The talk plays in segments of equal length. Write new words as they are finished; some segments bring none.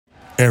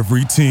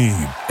Every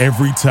team,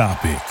 every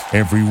topic,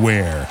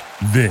 everywhere.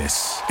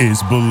 This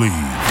is Believe.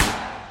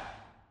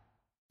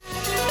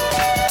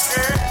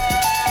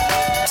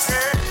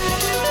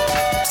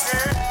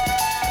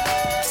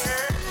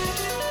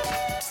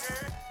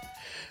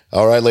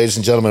 All right, ladies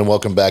and gentlemen,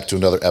 welcome back to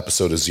another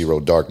episode of Zero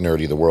Dark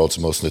Nerdy, the world's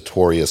most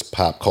notorious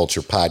pop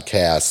culture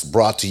podcast,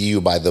 brought to you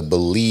by the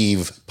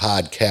Believe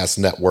Podcast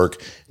Network,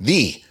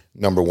 the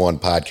number one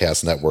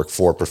podcast network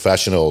for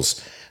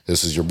professionals.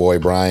 This is your boy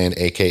Brian,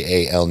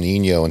 a.k.a. El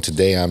Nino, and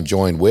today I'm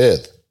joined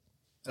with...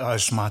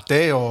 It's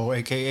Mateo,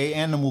 a.k.a.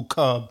 Animal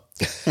Cub.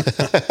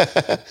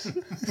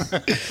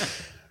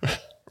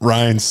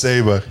 Ryan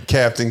Saba,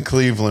 Captain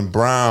Cleveland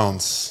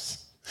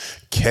Browns,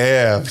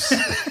 Cavs,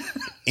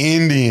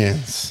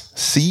 Indians,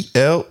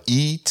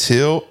 CLE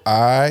till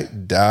I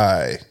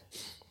die.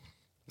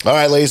 All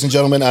right, ladies and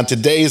gentlemen, on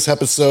today's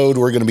episode,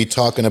 we're going to be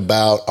talking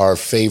about our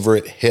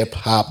favorite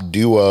hip-hop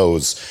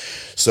duos.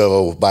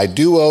 So by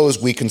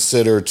duos, we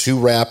consider two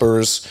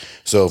rappers.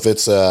 So if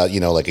it's,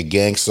 like a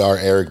Gang Starr,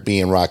 Eric B.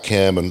 and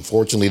Rakim,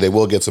 unfortunately, they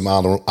will get some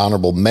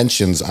honorable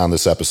mentions on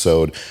this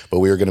episode. But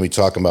we are going to be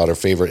talking about our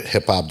favorite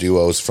hip-hop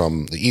duos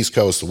from the East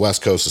Coast, the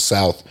West Coast, the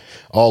South,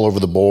 all over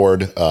the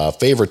board,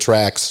 favorite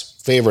tracks,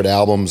 favorite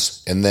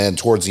albums, and then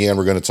towards the end,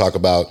 we're going to talk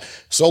about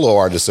solo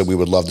artists that we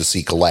would love to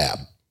see collab.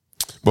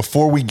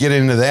 Before we get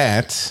into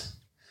that,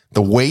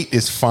 the wait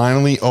is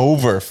finally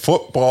over.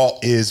 Football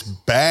is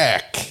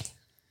back.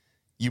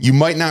 You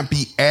might not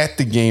be at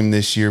the game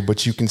this year,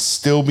 but you can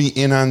still be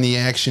in on the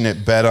action at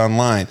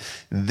BetOnline.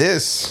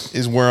 This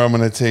is where I'm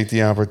going to take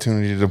the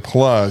opportunity to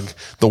plug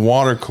the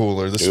water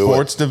cooler, the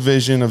sports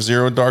division of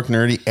Zero Dark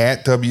Nerdy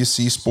at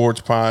WC Sports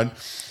Pod.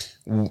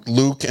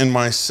 Luke and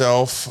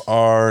myself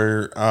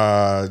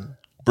are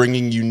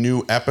bringing you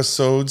new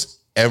episodes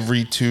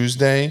every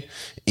Tuesday,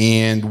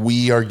 and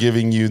we are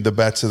giving you the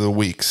bets of the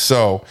week.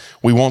 So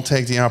we won't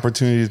take the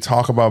opportunity to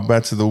talk about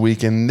bets of the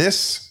week in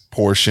this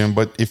portion,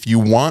 but if you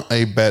want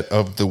a bet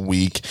of the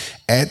week,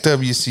 at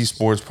WC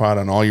Sports Pod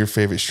on all your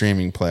favorite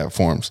streaming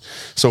platforms.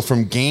 So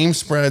from game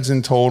spreads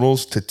and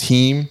totals to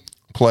team,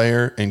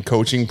 player, and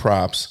coaching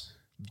props,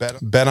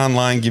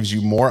 BetOnline gives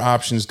you more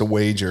options to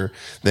wager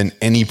than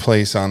any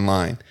place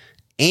online.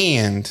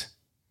 And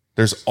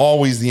there's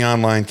always the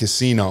online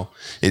casino.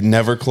 It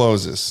never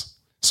closes.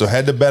 So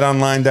head to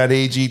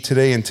betonline.ag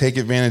today and take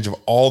advantage of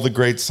all the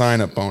great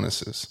sign-up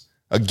bonuses.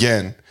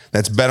 Again,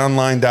 that's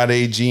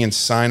betonline.ag and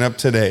sign up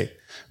today.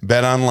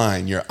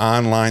 BetOnline, your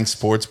online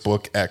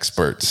sportsbook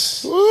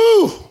experts.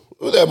 Woo!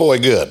 Ooh, that boy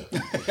good.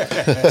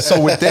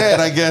 So with that,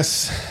 I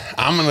guess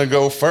I'm going to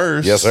go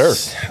first. Yes,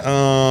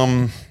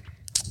 sir.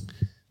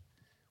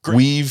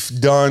 We've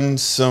done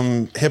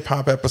some hip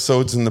hop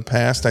episodes in the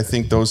past. I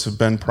think those have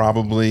been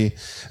probably,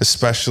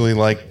 especially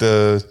like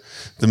the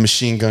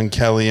Machine Gun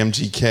Kelly,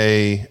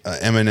 MGK,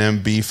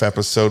 Eminem beef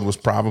episode was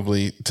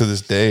probably to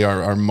this day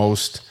our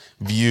most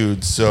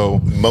viewed. So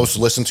most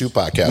listened to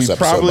podcast. We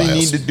probably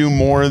need to do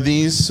more of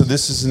these. So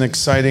this is an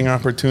exciting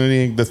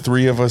opportunity. The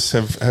three of us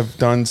have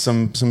done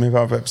some hip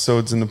hop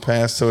episodes in the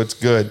past, so it's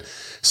good.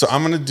 So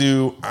I'm gonna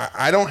do.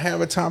 I don't have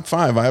a top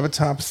five. I have a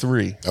top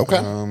three.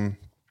 Okay.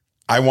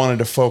 I wanted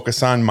to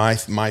focus on my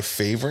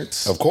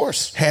favorites. Of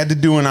course. Had to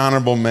do an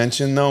honorable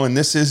mention though, and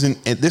this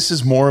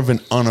is more of an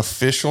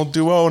unofficial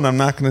duo, and I'm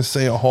not going to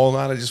say a whole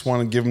lot. I just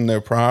want to give them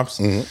their props.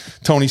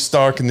 Mm-hmm. Tony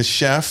Stark and the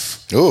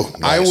Chef. Ooh,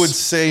 nice. I would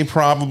say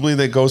probably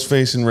that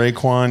Ghostface and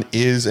Raekwon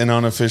is an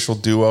unofficial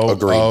duo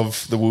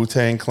of the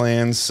Wu-Tang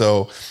Clan.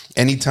 So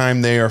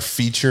anytime they are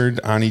featured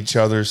on each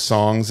other's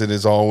songs, it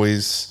is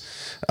always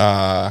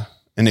an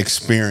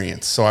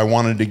experience. So I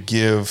wanted to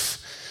give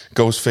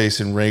Ghostface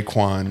and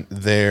Raekwon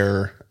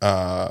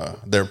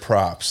their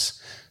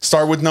props.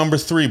 Start with number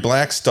 3,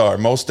 Black Star,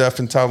 Mos Def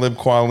and Talib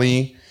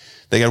Kweli.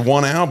 They got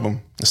one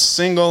album, a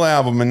single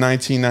album in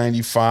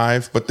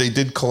 1995, but they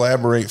did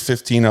collaborate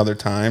 15 other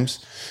times.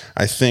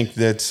 I think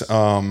that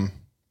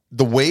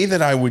the way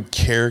that I would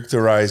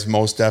characterize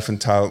Mos Def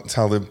and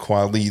Talib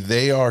Kweli,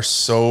 they are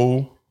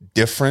so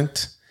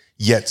different,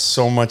 yet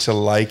so much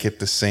alike at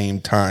the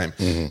same time.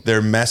 Mm-hmm.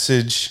 Their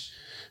message,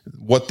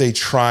 what they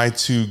try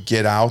to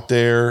get out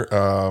there,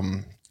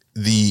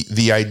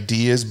 the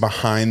ideas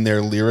behind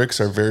their lyrics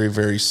are very,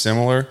 very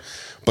similar.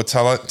 But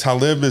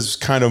Talib is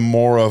kind of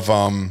more of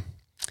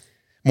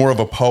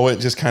a poet,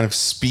 just kind of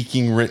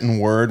speaking written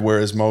word,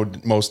 whereas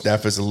Mos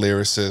Def is a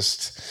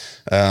lyricist.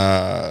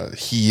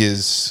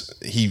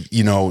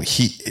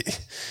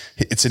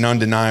 It's an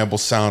undeniable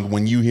sound.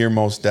 When you hear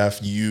Mos Def,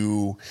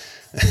 you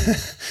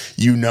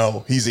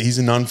know he's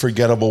an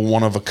unforgettable,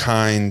 one of a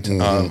kind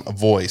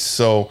voice.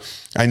 So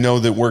I know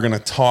that we're going to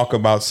talk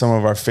about some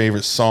of our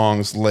favorite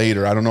songs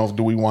later. I don't know,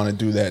 do we want to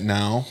do that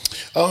now?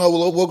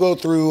 We'll go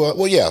through.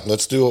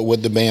 Let's do it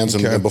with the bands.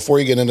 Okay. And before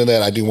you get into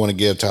that, I do want to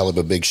give Talib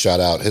a big shout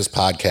out. His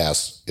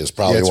podcast is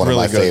probably one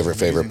really of my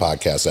favorite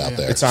podcasts out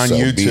there. It's on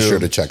YouTube. Be sure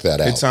to check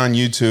that out. It's on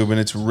YouTube, and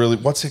it's really,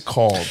 what's it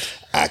called?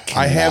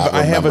 I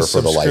have a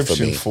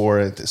subscription for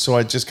it, so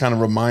it just kind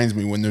of reminds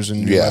me when there's a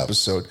new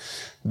episode.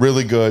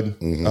 really good.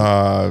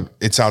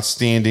 It's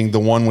outstanding. The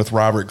one with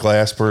Robert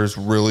Glasper is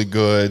really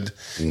good.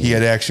 He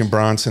had Action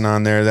Bronson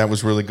on there. That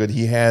was really good.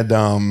 He had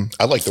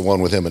I like the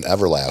one with him and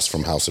Everlast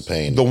from House of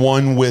Pain. the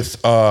one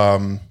with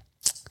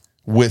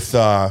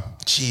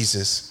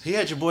Jesus. He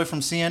had your boy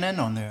from CNN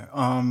on there.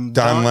 Don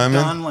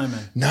Lemon? Don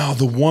Lemon. No,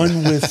 the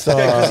one with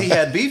Because he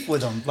had beef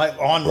with him, like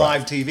on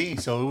live TV.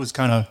 So it was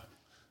kind of,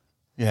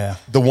 yeah.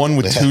 the one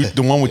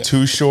with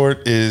Too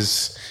Short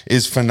is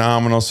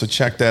phenomenal. So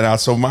check that out.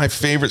 So my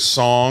favorite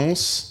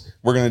songs,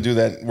 we're gonna do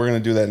that. We're gonna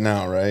do that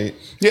now, right?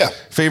 Yeah.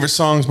 Favorite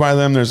songs by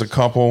them. There's a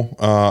couple.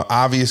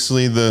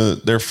 Obviously,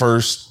 their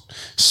first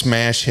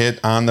smash hit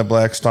on the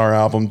Black Star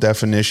album,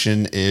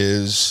 Definition,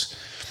 is.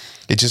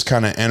 It just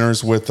kind of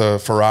enters with a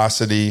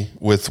ferocity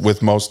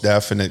with Mos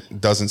Def, and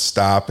it doesn't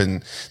stop.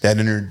 And that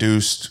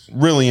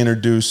really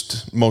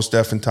introduced Mos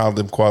Def and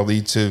Talib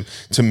Kweli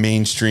to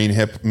mainstream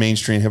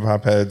hip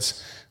hop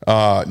heads.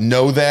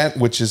 Know That,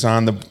 which is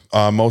on the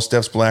Mos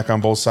Def's Black on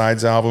Both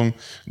Sides album.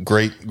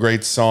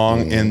 Great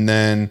song. And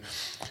then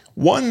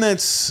one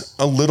that's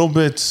a little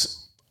bit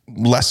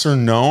lesser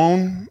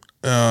known.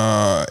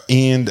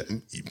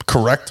 And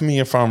correct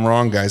me if I'm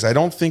wrong, guys. I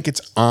don't think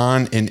it's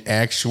on an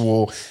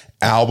actual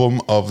album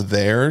of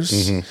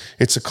theirs.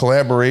 It's a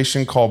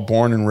collaboration called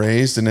Born and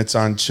Raised, and it's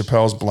on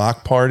Chappelle's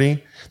Block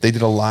Party. They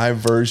did a live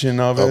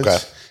version of it. Okay.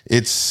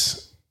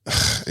 It's,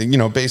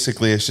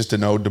 basically it's just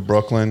an ode to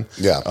Brooklyn.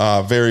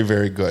 Yeah. Very,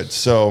 very good.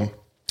 So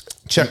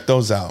check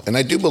those out. And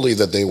I do believe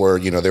that they were.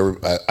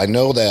 I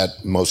know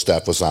that Mos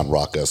Def was on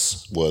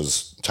Ruckus.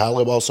 Was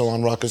Talib also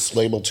on Ruckus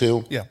label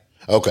too? Yeah.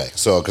 Okay,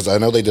 so because I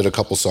know they did a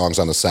couple songs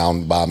on the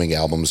Sound Bombing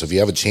albums. If you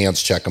have a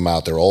chance, check them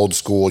out. They're old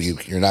school.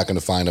 You're not going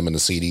to find them in the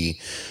CD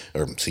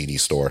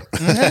store.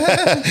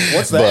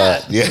 What's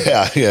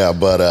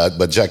that?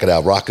 But check it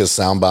out. Ruckus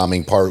Sound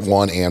Bombing Part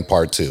 1 and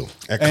Part 2.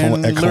 At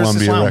Lyricist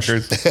Columbia Lounge.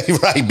 Records.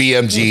 Right,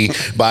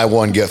 BMG, buy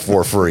one, get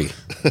four free.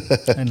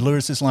 And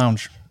Lyricist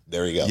Lounge.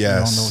 There you go. They're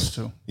Yes. on those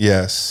two.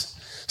 Yes.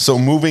 So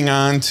moving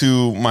on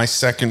to my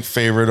second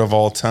favorite of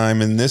all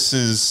time, and this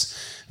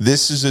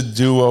is a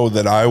duo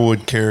that I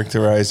would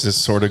characterize as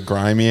sort of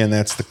grimy, and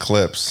that's the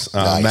Clips.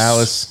 Nice.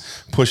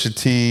 Malice, Pusha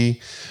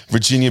T,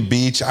 Virginia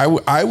Beach.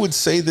 I would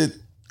say that.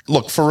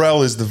 Look,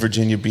 Pharrell is the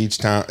Virginia Beach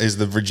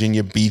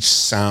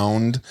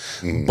sound,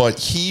 but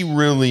he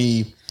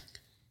really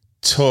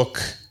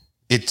took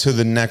it to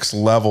the next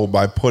level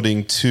by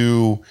putting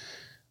two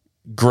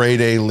grade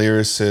A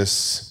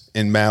lyricists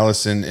in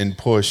Malice and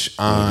Push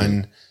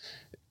on.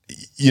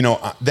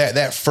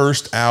 That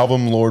first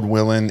album, Lord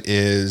Willin',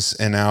 is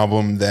an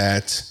album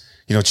that,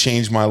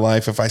 changed my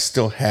life. If I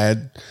still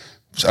had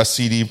a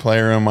CD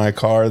player in my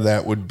car,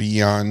 that would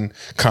be on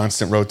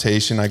constant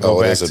rotation. It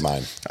is in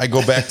mine. I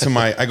go back to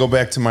my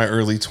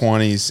early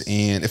 20s,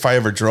 and if I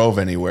ever drove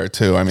anywhere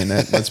too, I mean,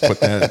 let's put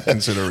that in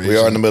consideration. We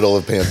are in the middle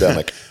of a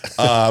pandemic.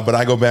 But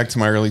I go back to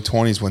my early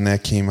 20s when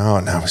that came out,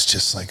 and I was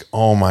just like,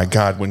 oh my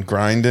God, when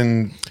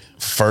Grindin'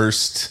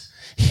 first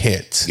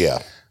hit. Yeah.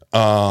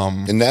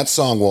 And that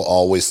song will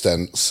always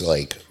stand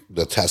like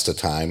the test of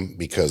time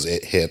because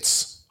it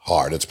hits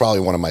hard. It's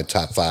probably one of my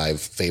top 5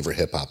 favorite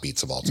hip hop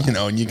beats of all time.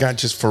 And you got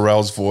just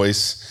Pharrell's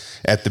voice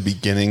at the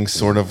beginning,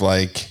 sort of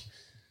like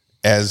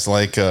as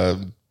like a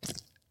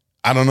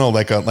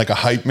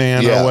hype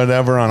man or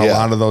whatever on a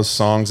lot of those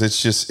songs.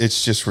 It's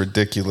just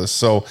ridiculous.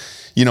 So,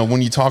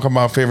 when you talk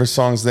about favorite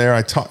songs there,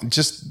 I talk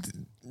just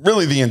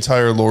really the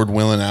entire Lord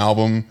Willin'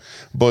 album,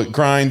 but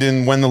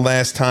Grindin', When the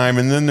Last Time,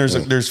 and then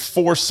there's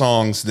 4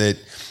 songs that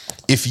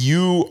if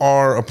you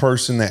are a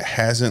person that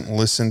hasn't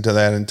listened to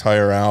that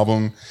entire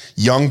album,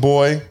 Young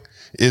Boy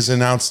is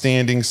an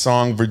outstanding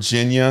song,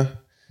 Virginia,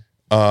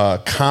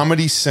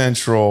 Comedy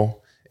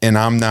Central, and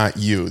I'm Not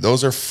You.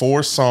 Those are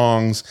 4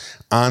 songs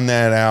on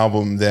that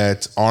album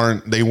that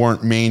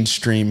weren't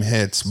mainstream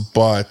hits,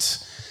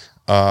 but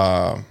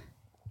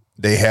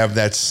they have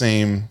that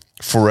same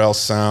Pharrell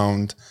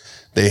sound.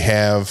 They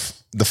have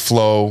the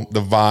flow,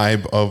 the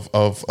vibe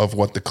of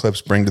what the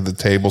Clips bring to the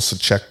table. So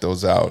check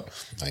those out.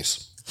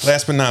 Nice.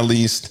 Last but not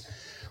least,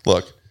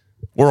 look,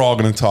 we're all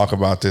going to talk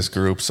about this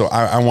group, so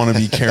I want to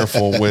be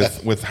careful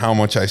with how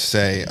much I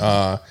say.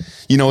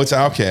 It's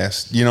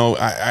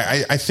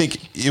Outkast. I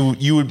think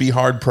you would be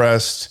hard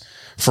pressed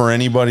for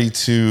anybody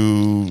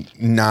to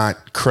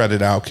not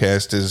credit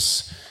Outkast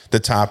as the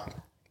top,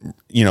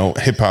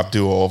 hip hop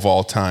duo of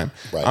all time.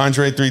 Right.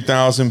 Andre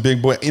 3000,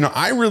 Big Boy.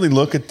 I really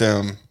look at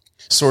them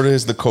sort of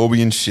as the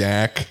Kobe and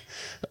Shaq.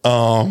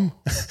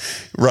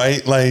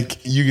 Right?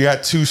 Like you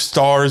got 2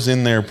 stars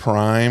in their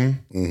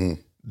prime. Mm-hmm.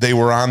 They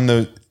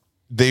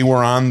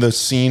were on the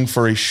scene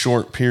for a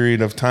short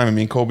period of time. I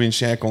mean, Kobe and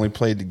Shaq only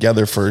played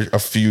together for a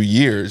few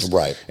years.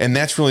 Right. And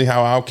that's really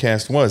how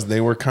Outkast was.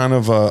 They were kind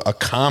of a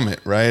comet,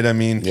 right? I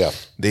mean,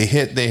 they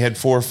had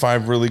 4 or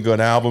 5 really good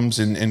albums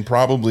in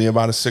probably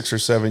about a 6 or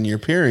 7 year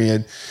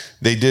period.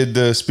 They did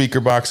the Speaker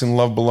Box and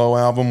Love Below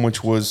album,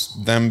 which was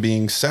them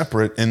being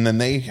separate. And then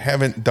they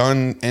haven't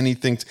done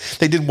anything.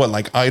 They did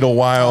like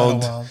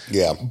Idlewild.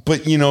 Yeah.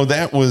 But,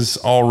 that was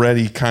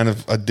already kind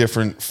of a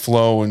different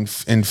flow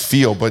and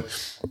feel. But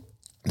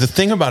the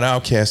thing about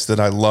Outkast that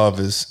I love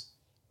is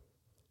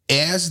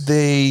as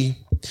they,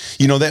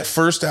 that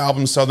first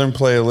album, Southern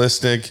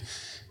Playalistic,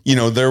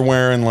 they're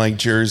wearing like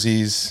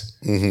jerseys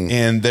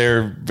and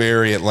they're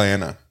very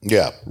Atlanta.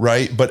 Yeah.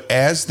 Right. But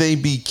as they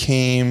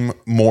became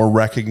more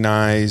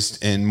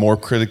recognized and more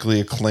critically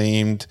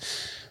acclaimed,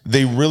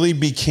 they really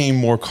became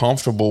more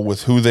comfortable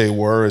with who they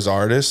were as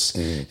artists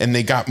and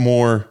they got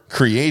more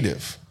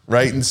creative.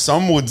 Right. And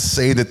some would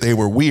say that they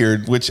were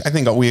weird, which I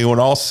think we would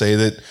all say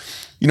that,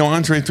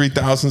 Andre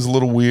 3000 is a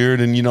little weird.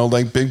 And,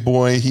 like Big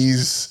Boy,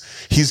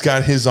 he's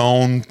got his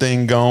own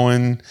thing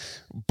going,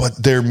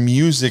 but their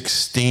music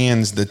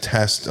stands the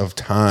test of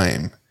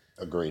time.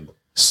 Agreed.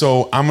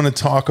 So I'm going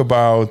to talk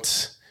about,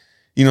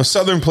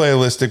 Southern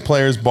Playalistic,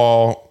 Players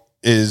Ball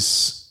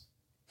is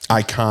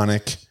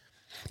iconic.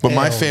 But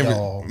my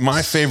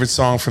favorite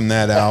song from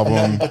that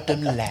album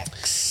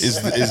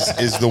is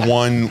the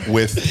one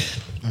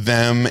with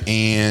them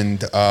and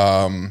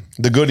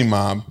the Goody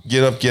Mob,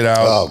 Get Up, Get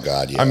Out. Oh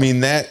God, yeah. I mean,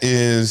 that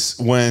is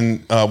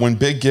when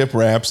Big Gip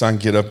raps on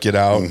Get Up, Get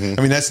Out. I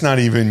mean, that's not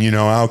even,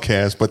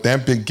 Outkast, but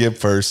that Big Gip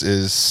verse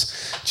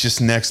is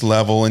just next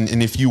level.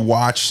 And if you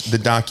watch the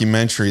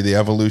documentary, The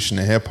Evolution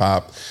of Hip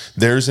Hop,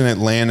 there's an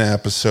Atlanta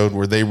episode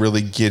where they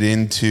really get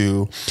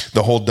into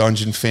the whole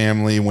Dungeon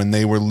family when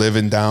they were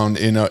living down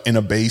in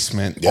a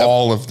basement. Yep.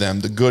 All of them,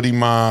 the Goody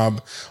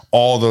Mob,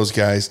 all those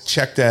guys.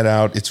 Check that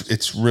out.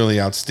 It's really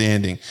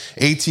outstanding.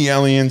 A.T.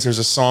 Aliens, there's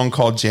a song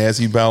called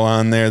Jazzy Bell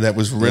on there that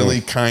was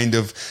really kind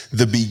of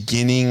the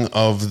beginning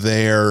of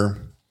their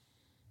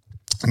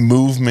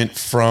movement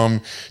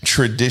from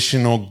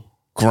traditional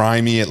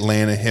grimy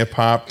Atlanta hip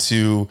hop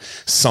to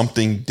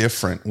something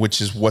different, which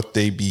is what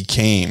they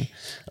became.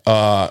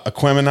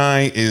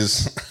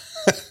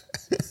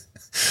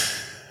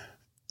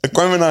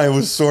 Aquemini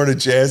was sort of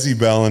Jazzy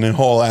Bell in a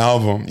whole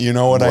album. You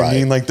know what I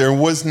mean? Like there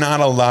was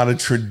not a lot of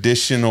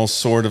traditional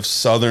sort of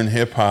Southern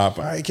hip hop.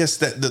 I guess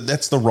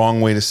that's the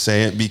wrong way to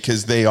say it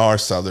because they are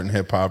Southern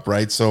hip hop,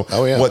 right? So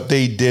what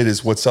they did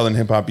is what Southern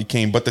hip hop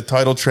became. But the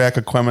title track,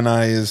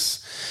 Aquemini,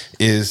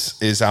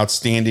 is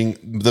outstanding.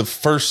 The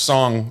first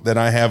song that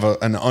I have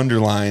an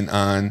underline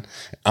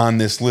on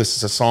this list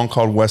is a song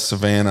called West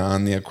Savannah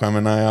on the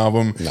Aquemini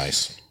album.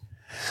 Nice.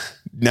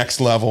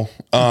 Next level.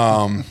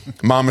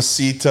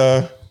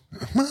 Mamacita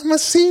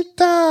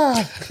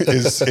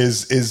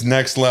is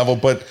next level,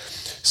 but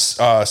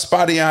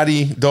Spotty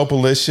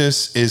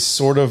Dopalicious is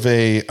sort of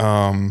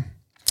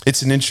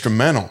it's an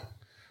instrumental,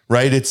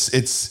 right?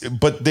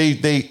 But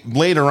they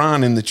later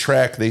on in the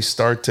track they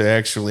start to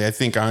actually, I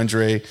think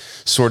Andre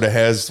sort of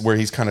has where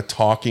he's kind of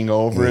talking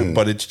over it,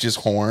 but it's just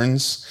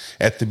horns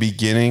at the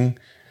beginning.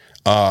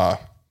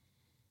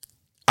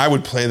 I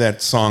would play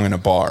that song in a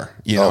bar.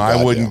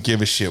 I wouldn't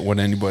give a shit what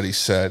anybody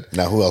said.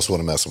 Now, who else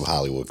want to mess with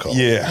Hollywood Cole?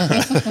 Yeah.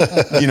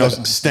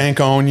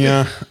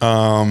 Stankonia.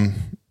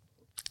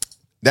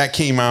 That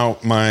came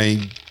out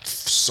my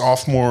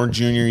sophomore,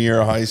 junior year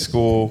of high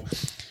school.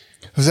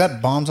 Was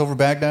that Bombs Over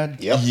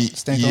Baghdad? Yep.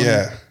 Stankonia?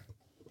 Yeah.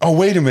 Oh,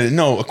 wait a minute.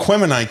 No,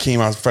 Aquemini came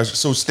out fresh.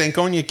 So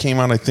Stankonia came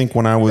out, I think,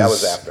 when I was... That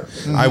was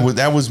after.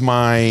 That was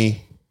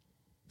my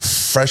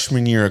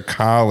freshman year of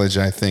college,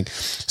 I think.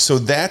 So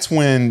that's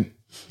when...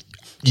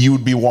 you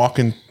would be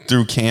walking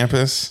through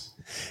campus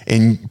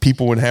and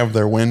people would have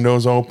their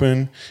windows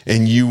open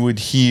and you would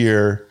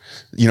hear,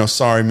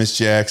 Sorry, Miss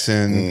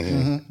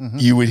Jackson.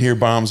 You would hear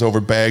Bombs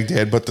Over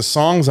Baghdad, but the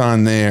songs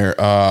on there,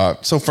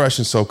 So Fresh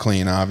and So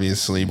Clean,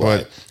 obviously,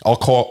 but I'll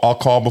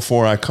call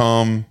Before I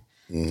Come,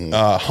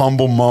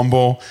 Humble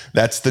Mumble.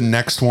 That's the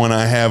next one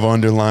I have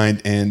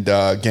underlined, and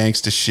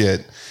Gangsta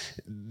Shit.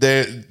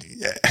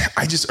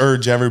 I just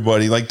urge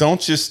everybody,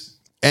 don't just,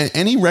 and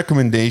any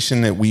recommendation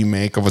that we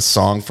make of a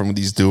song from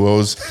these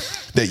duos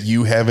that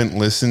you haven't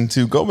listened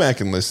to, go back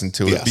and listen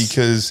to it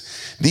because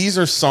these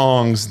are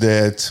songs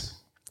that,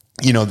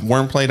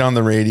 weren't played on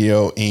the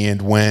radio.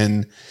 And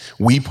when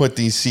we put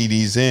these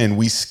CDs in,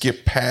 we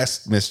skip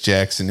past Miss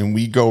Jackson and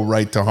we go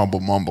right to Humble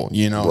Mumble,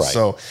 Right.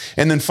 So,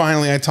 and then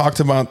finally I talked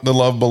about The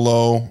Love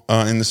Below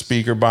in the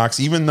speaker box,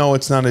 even though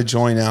it's not a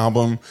joint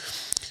album,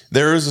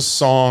 there is a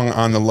song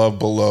on The Love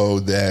Below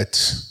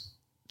that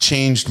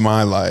changed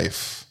my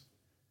life.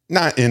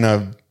 Not in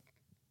a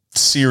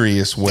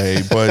serious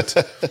way, but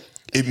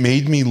it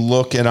made me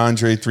look at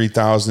Andre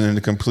 3000 in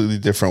a completely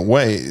different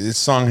way. This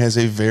song has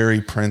a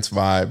very Prince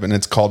vibe, and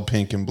it's called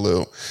Pink and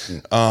Blue.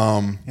 In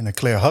a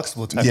Claire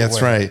Huxtable type of way.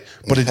 That's right.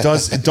 But it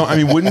does.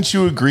 Wouldn't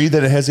you agree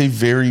that it has a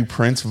very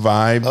Prince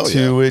vibe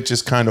to it?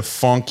 Just kind of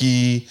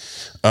funky.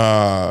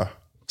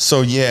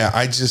 So yeah,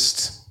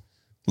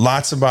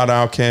 lots about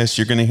Outkast.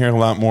 You're going to hear a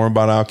lot more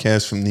about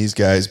Outkast from these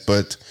guys,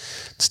 but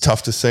it's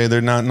tough to say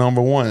they're not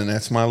number one, and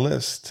that's my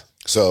list.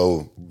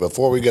 So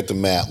before we get to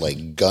Matt,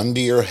 gun to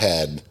your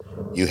head,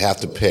 you have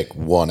to pick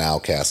one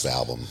Outkast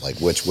album.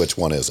 Which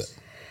one is it?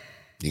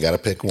 You got to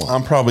pick one.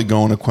 I'm probably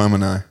going to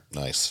Aquemini.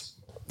 Nice,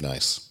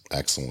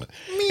 excellent.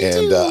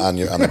 And on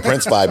the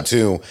Prince vibe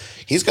too,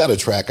 he's got a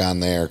track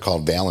on there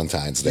called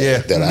Valentine's Day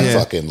that I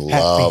fucking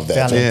love.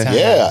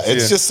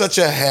 It's just such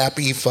a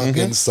happy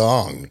fucking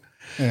song.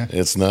 Yeah.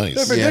 It's nice.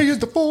 Every day is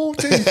the 14th.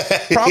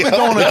 Probably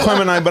going to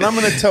Clementine, but I'm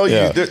going to tell you,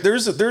 Yeah.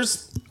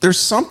 there's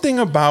something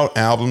about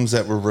albums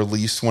that were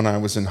released when I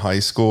was in high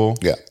school.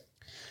 Yeah.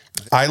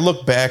 I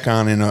look back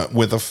on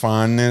with a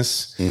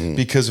fondness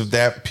because of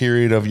that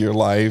period of your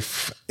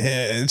life.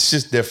 It's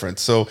just different.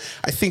 So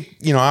I think,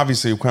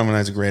 obviously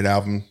Clementine's a great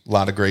album, a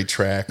lot of great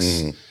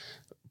tracks.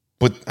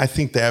 But I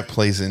think that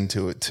plays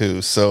into it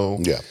too.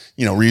 So,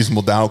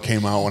 Reasonable Doubt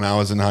came out when I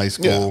was in high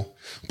school.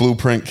 Yeah.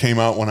 Blueprint came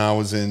out when I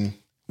was in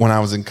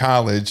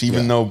college.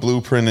 Even though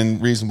Blueprint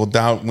and Reasonable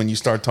Doubt, when you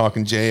start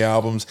talking Jay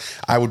albums,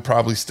 I would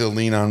probably still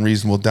lean on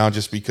Reasonable Doubt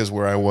just because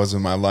where I was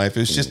in my life.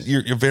 It's just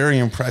you're very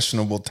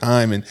impressionable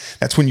time, and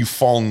that's when you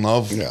fall in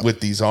love with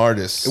these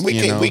artists. And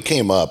we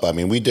came up. I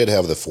mean, we did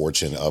have the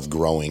fortune of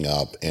growing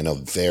up in a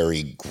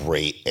very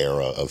great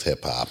era of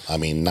hip hop. I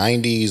mean,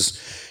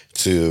 90s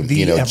to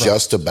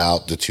just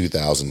about the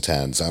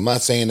 2010s. I'm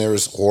not saying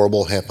there's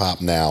horrible hip hop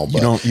now,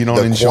 but you don't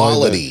the enjoy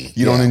quality.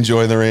 You don't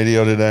enjoy the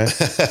radio today.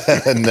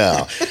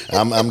 No,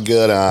 I'm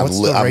good on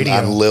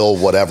on Lil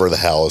whatever the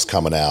hell is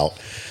coming out.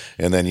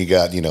 And then you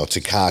got,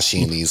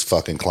 Tekashi and these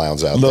fucking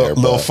clowns out there.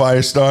 Little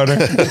fire starter.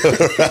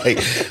 Right.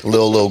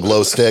 Little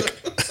glow stick.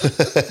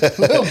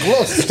 Little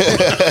glow stick.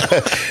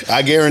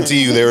 I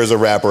guarantee you there is a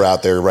rapper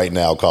out there right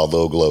now called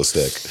Lil Glow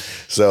Stick.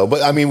 So,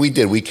 but I mean, we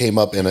came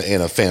up in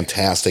a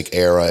fantastic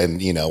era.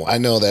 And, I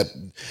know that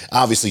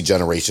obviously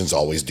generations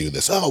always do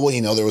this. Oh,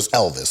 well, there was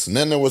Elvis and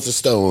then there was the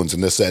Stones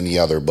and this, that, and the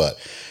other. But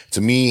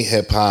to me,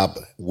 hip hop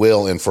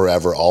will and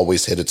forever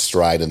always hit its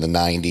stride in the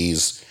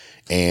 90s.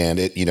 And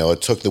it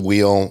took the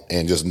wheel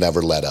and just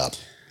never let up.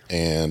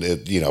 And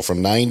it,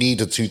 from 90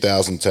 to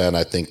 2010,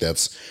 I think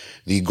that's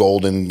the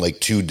golden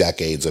 2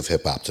 decades of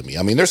hip hop to me.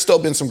 I mean, there's still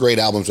been some great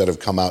albums that have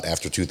come out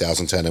after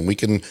 2010, and we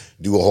can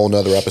do a whole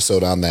nother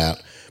episode on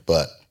that.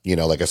 But,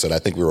 like I said, I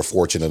think we were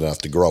fortunate enough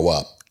to grow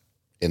up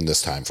in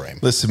this time frame.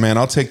 Listen, man,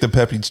 I'll take the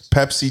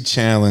Pepsi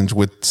challenge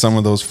with some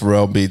of those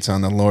Pharrell beats on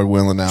the Lord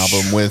Willing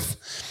album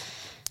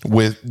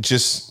with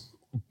just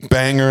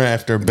banger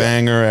after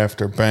banger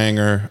after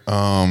banger.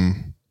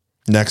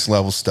 Next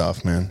level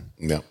stuff, man.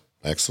 Yeah.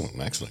 Excellent.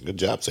 Good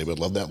job, Sabe. I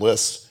love that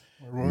list.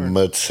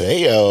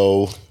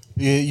 Mateo.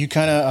 Yeah, you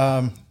kind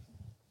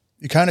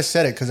of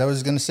said it, because I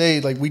was going to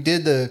say, we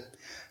did the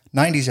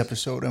 90s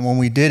episode, and when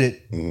we did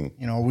it,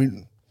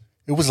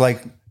 it was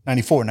like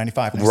 94,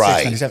 95, 96,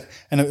 right. 97,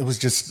 and it was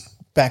just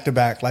back to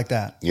back like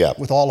that. Yeah.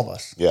 With all of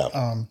us. Yeah.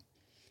 I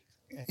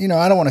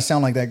don't want to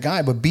sound like that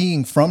guy, but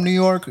being from New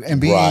York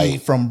and being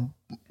from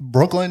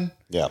Brooklyn,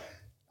 yeah,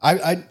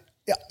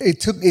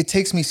 it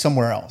takes me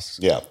somewhere else.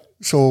 Yeah.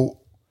 So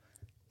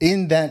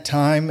in that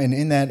time and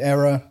in that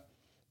era,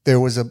 there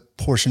was a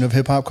portion of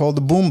hip hop called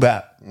the boom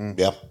bap.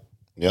 Yeah.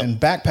 Yeah. And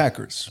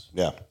backpackers.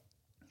 Yeah.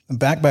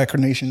 Backpacker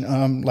Nation,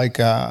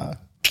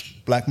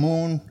 Black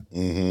Moon.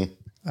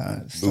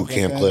 Boot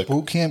Camp Click.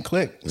 Boot Camp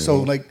Click.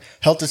 So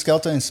Helter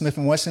Skelter and Smith &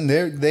 Wesson,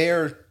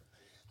 they're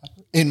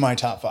in my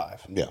top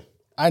 5. Yeah.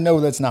 I know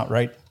that's not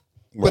right.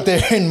 But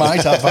they're in my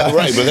top 5.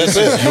 Right, but this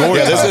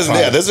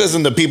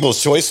isn't the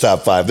People's Choice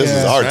top 5. This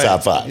is our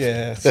top 5.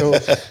 Yeah, so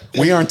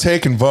we aren't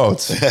taking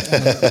votes.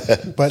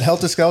 But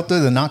Helter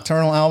Skelter, the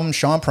Nocturnal album,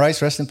 Sean Price,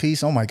 rest in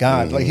peace. Oh my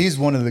God, he's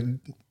one of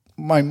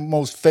my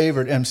most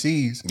favorite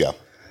MCs. Yeah,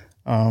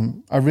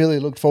 I really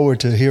look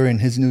forward to hearing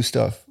his new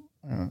stuff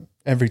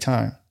every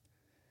time.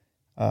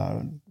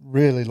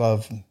 Really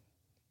love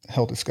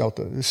Helter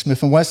Skelter.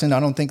 Smith & Wesson, I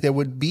don't think there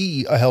would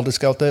be a Helter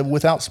Skelter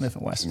without Smith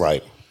 & Wesson.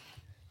 right.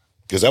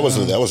 Because that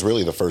was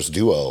really the first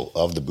duo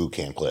of the Boot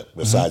Camp Click,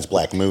 besides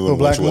Black Moon,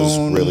 which was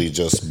really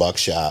just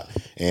Buckshot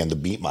and the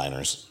Beat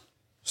Miners.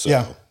 So,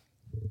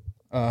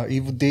 yeah.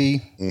 Evil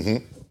D.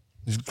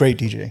 Great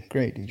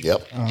DJ.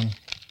 Yep.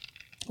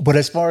 But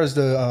as far as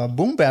the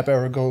boom bap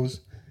era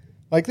goes,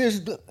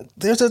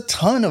 there's a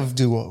ton of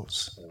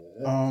duos.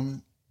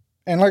 And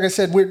like I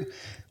said,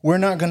 we're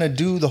not gonna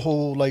do the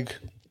whole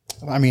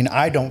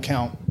I don't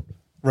count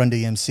Run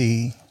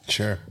DMC.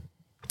 Sure.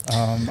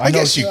 I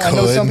guess you could. I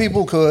know some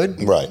people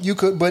could. Right. You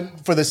could,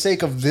 but for the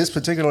sake of this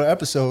particular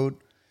episode,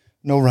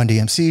 no Run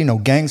DMC, no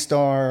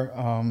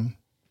Gangstar.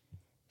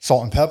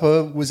 Salt and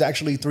Pepper was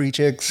actually 3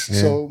 chicks.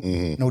 Yeah. So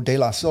no De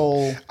La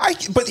Soul.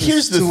 But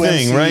here's the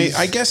thing, MCs. right?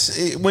 I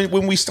guess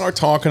when we start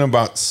talking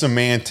about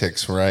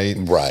semantics, right?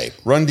 Right.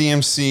 Run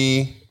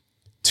DMC,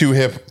 two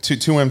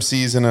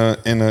MCs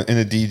and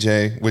a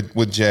DJ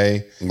with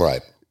Jay.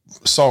 Right.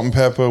 Salt and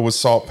Pepper was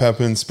Salt,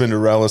 Pepper, and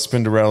Spinderella.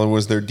 Spinderella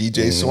was their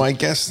DJ. So I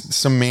guess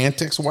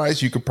semantics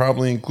wise, you could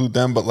probably include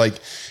them. But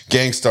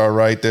Gangstar,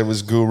 right? There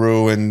was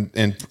Guru and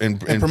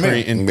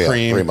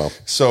Primo.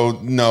 So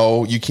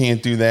no, you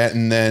can't do that.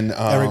 And then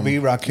Eric B,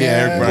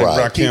 Rakim,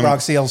 Rakim, Pete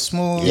Roxy, L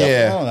Smooth,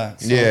 all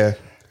that. So,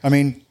 I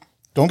mean,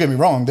 don't get me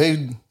wrong, they're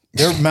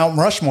Mount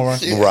Rushmore,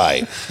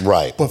 right.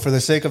 But for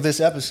the sake of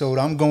this episode,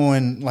 I'm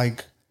going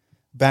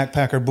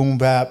backpacker boom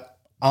bap.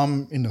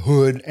 I'm in the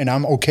hood and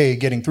I'm okay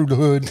getting through the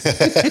hood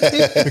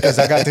because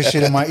I got this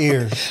shit in my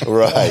ear.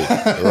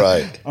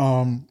 Right.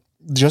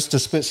 Just to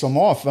spit some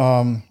off,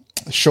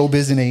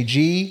 Showbiz and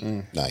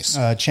AG. Nice.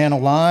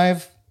 Channel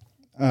Live.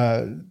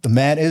 the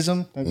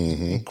Madism,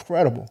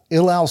 incredible.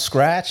 Ill Al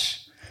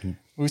Scratch.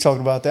 We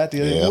talked about that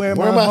the other day. Yep. Where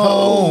Where my my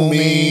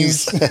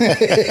homies?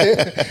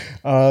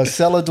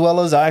 Cellar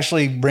Dwellers. I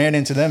actually ran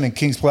into them in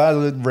Kings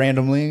Plaza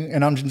randomly,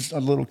 and I'm just a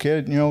little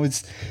kid. You know,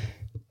 it's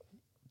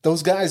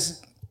those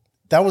guys.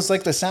 That was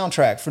like the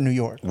soundtrack for New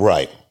York.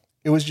 Right.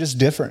 It was just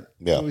different.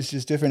 Yeah. It was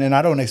just different, and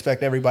I don't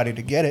expect everybody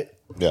to get it.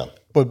 Yeah.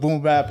 But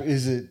boom bap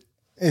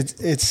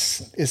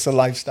it's a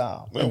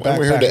lifestyle. Well,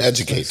 we're here to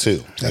educate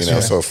too.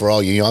 So for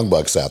all you young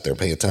bucks out there,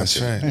 pay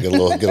attention. That's right. Get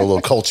a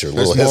little culture, a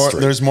little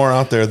history. There's more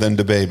out there than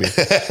DaBaby.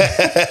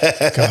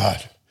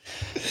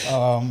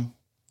 God.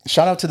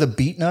 Shout out to the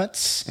Beat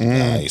Nuts.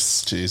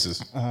 Nice.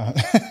 Jesus.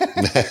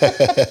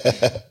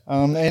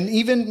 And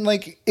even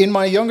like in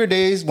my younger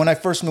days, when I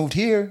first moved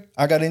here,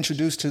 I got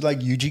introduced to like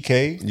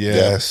UGK,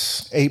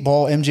 Yes. 8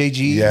 Ball,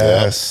 MJG.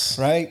 Yes.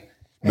 Right?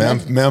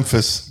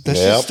 Memphis. That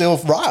Yep. shit still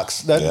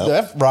rocks.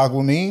 That rock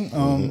with me.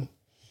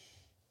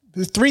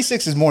 The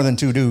 3-6 is more than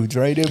two dudes,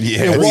 right? It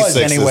was 3-6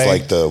 anyway. is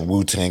like the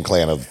Wu-Tang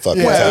Clan of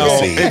fucking Well,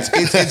 Tennessee.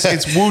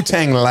 it's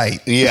Wu-Tang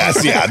light.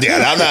 Yes, yeah.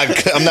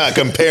 I'm not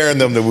comparing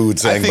them to I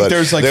Wu-Tang, think but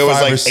there's like there was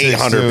 5 or like 6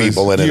 800 dudes.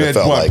 people in it. You It had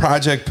felt what? like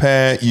Project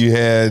Pat. You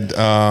had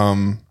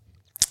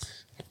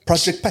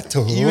Project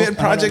Pato.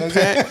 Project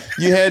Pat.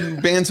 You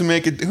had bands who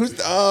make it. Who's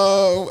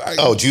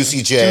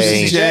Juicy J.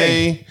 Juicy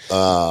J.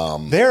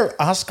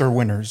 They're Oscar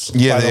winners.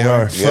 Yeah, by the they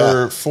way,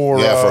 are For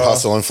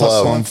Hustle and Flow.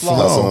 Hustle and Flow.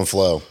 Hustle and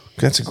Flow.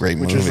 That's a great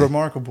which movie. is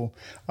remarkable.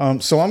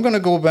 So I'm going to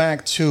go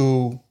back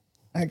to,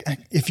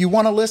 if you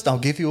want a list, I'll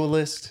give you a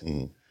list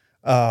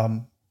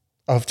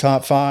of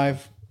top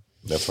 5.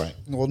 That's right.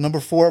 Well, number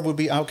 4 would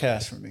be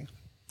Outkast for me.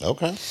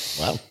 Okay.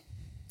 Wow.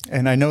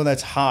 And I know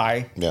that's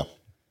high, Yeah.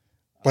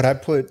 but I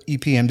put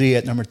EPMD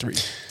at number 3.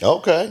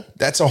 Okay.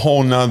 That's a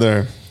whole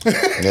nother.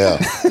 Yeah.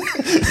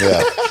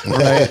 Yeah.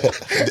 Right.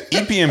 The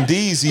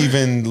EPMD's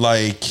even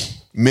like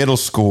middle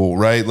school,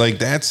 right? Like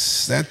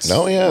that's.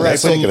 Oh yeah.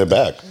 That's Right, taking it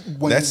back.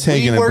 When That's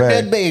taking we it worked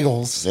back. at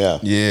Bagels. Yeah.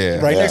 Yeah.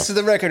 Right Yeah. next to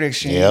the record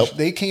exchange. Yep.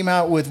 They came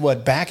out with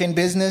what, Back in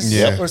Business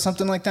Yeah. or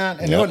something like that.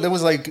 And Yep. there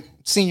was like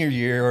senior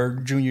year or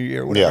junior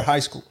year, whatever, Yeah. high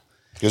school.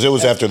 Because it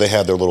was after they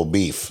had their little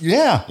beef.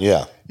 Yeah.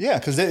 Yeah. Yeah,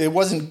 because it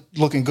wasn't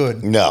looking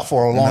good No.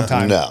 for a long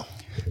time. No.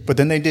 But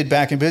then they did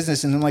Back in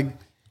Business and then like,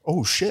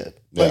 oh shit.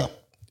 Yeah. Like,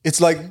 it's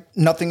like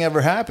nothing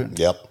ever happened.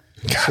 Yep.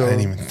 God, So- I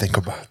didn't even think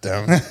about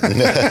them.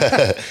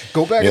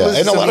 Go back and Yeah.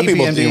 listen And to a lot some of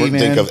people EPMD, think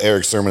man. of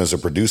Eric Sermon as a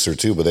producer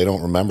too, but they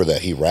don't remember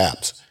that he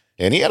rapped.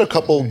 And he had a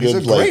couple He's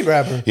good, a great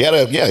rapper. He had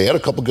a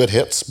couple good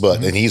hits,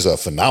 but and he's a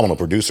phenomenal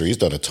producer. He's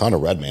done a ton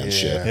of Redman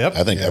shit. Yep.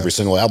 I think every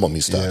single album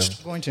he's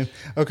touched. Going to.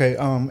 Okay.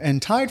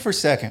 And tied for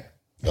second.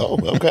 Oh,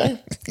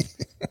 okay.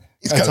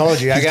 I told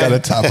you. I He's got a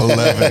top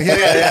 11.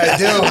 Yeah, I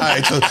do. All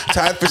right, so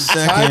tied for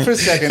second. Tied for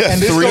second. And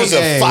this Three goes, to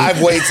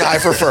 5-way tie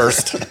for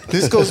first.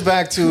 this goes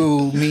back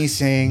to me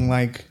saying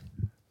like,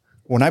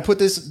 when I put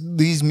this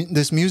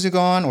music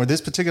on or this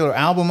particular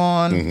album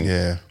on,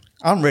 Yeah.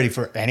 I'm ready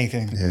for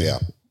anything. Yeah.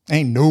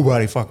 Ain't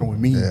nobody fucking with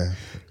me. Yeah.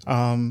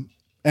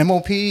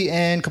 MOP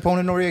and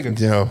Capone Noriega.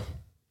 Yo.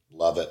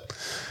 Love it.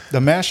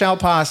 The Mash Out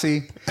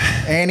Posse,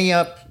 Annie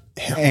Up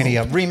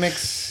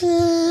remix.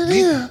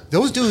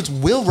 Those dudes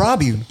will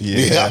rob you.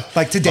 Yeah.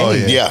 Like today. Oh,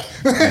 yeah. Yeah.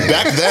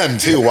 Back then,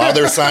 too, while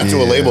they're signed to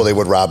a label, they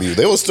would rob you.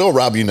 They will still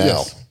rob you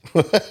now.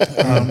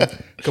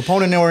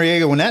 Capone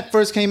Noriega, when that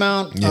first came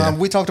out,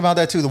 we talked about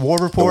that too. The War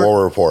The Report.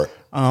 War Report.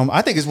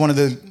 I think it's one of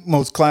the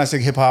most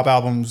classic hip hop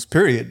albums,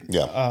 period.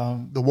 Yeah.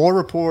 The War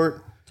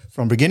Report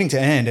from beginning to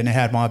end, and it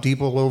had Mobb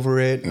Deep all over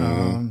it.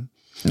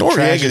 Noriega,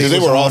 Tragedy They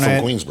was were all on from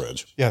it.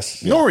 Queensbridge.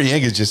 Yes.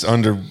 Noriega's just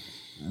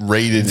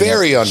underrated.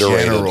 Very in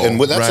underrated. general, And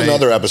that's right?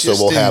 another episode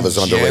Just we'll in have is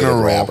underrated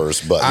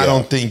rappers, but I yeah.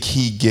 don't think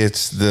he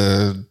gets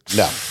the.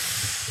 No.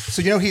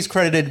 So, he's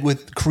credited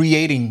with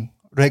creating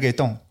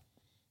reggaeton.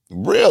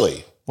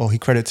 Really? Well, he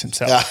credits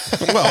himself.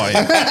 Well,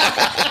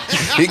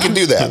 He can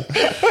do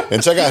that.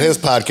 And check out his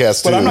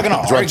podcast, too. But I'm not going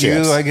to Drunk argue,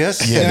 Champs. I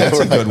guess. Yeah, that's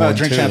a good one,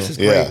 Drink too. Champs is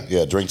great. Yeah,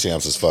 yeah. Drink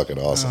Champs is fucking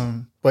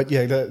awesome. But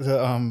yeah,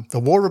 the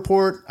War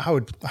Report,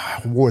 I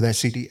wore that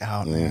CD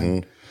out,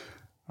 man.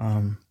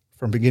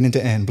 From beginning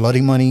to end.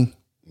 Bloody Money,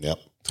 Yep.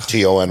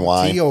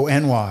 T-O-N-Y.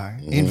 T-O-N-Y,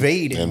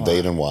 Invade.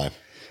 Invade and Y.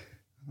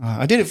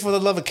 I did it for the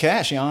love of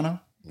cash, Yana.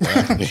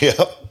 Yep.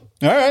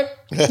 All right.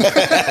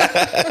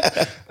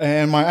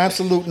 And my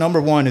absolute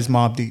number 1 is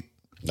Mobb Deep.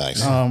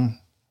 Nice.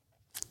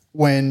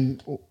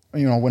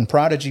 When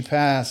Prodigy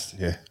passed,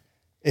 yeah.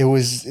 it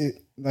was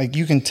like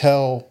you can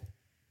tell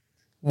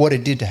what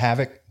it did to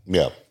Havoc.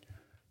 Yeah.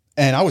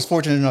 And I was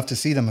fortunate enough to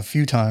see them a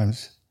few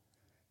times,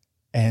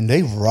 and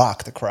they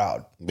rock the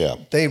crowd. Yeah.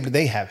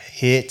 They have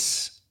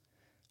hits,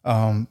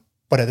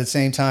 but at the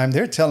same time,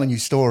 they're telling you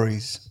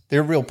stories.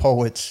 They're real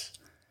poets,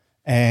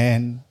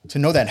 and to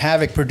know that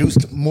Havoc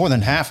produced more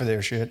than half of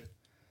their shit,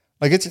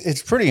 like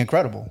it's pretty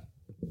incredible.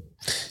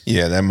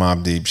 Yeah, that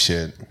Mobb Deep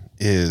shit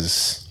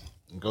is.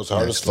 It goes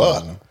hard as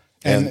fuck.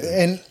 And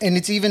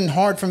it's even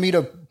hard for me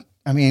to.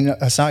 I mean,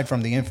 aside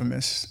from the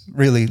Infamous,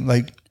 really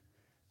like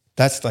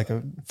That's like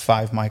a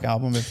 5 mic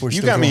album. If we're You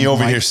still got me doing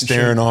over mics here and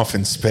staring shit. off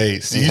in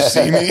space. Do you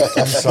see me?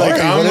 I'm sorry,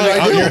 Like, what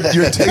did I do?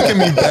 you're taking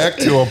me back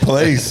to a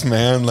place,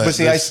 man. Like But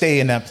see, I this-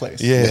 stay in that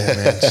place. Yeah, man.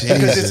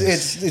 Because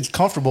Jesus. it's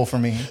comfortable for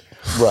me.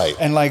 Right.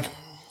 And like,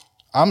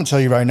 I'm gonna tell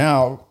you right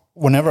now,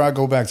 whenever I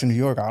go back to New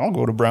York, I don't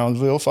go to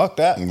Brownsville. Fuck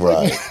that.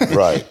 Right.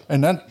 Right.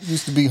 And that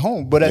used to be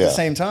home. But at Yeah. the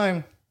same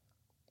time,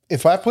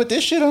 if I put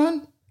this shit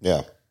on,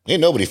 Yeah. Ain't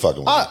nobody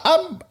fucking with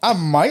me. I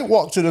might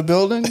walk to the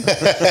building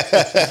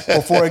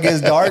before it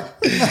gets dark.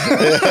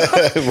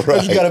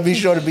 But you got to be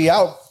sure to be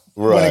out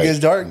when it gets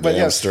dark. But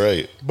Damn yeah,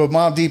 straight. But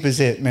Mobb Deep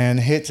is it, man.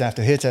 Hits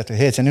after hits after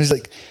hits, and it was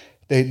like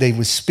they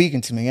was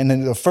speaking to me. And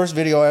then the first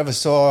video I ever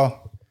saw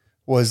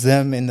was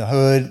them in the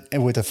hood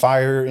and with the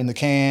fire in the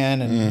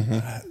can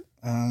and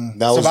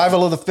Now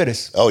Survival of the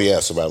Fittest. Oh yeah,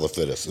 Survival of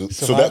the Fittest. So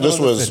Survival this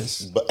of the was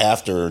Fittest.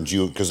 after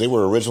because they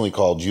were originally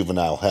called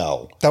Juvenile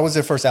Hell. That was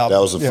their first album.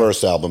 That was the Yeah.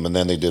 first album, and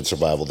then they did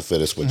Survival of the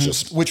Fittest, which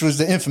just which was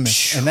the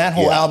infamous. And that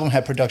whole Yeah. album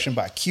had production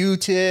by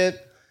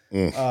Q-Tip,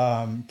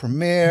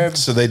 Premier.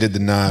 So they did the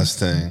Nas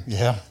thing.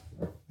 Yeah.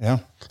 Yeah.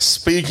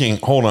 Speaking,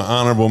 hold on,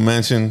 honorable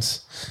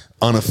mentions,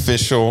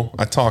 unofficial.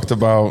 I talked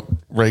about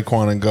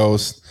Raekwon and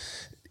Ghost,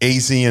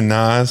 AZ and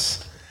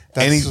Nas.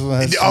 That's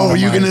one Oh, of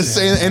you're mine, gonna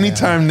yeah. say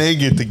anytime they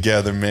get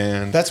together,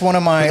 man. That's one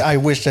of my, I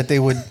wish that they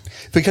would,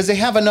 because they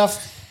have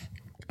enough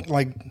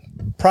like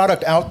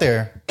product out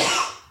there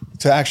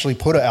to actually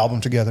put an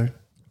album together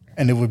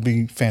and it would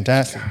be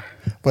fantastic.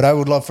 But I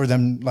would love for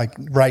them like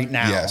right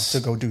now Yes. to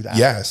go do that.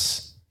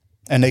 Yes.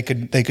 And they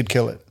could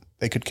kill it.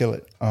 They could kill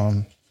it.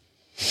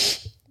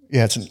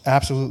 Yeah, it's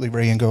absolutely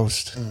Ray and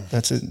Ghost.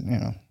 That's it, you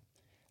know.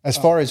 As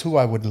far as who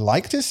I would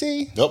like to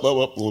see, Nope,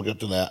 we'll get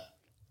to that.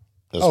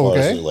 As Oh, far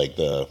okay. as like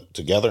the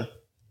together.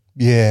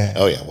 yeah.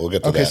 Oh yeah, we'll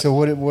get to Okay, that. so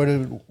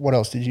what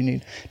else did you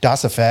need?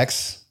 Das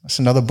Effects. That's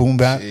another boom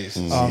bap.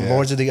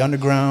 Lords of the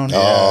Underground.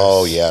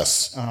 Oh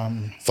yes.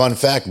 Fun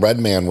fact: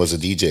 Redman was a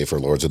DJ for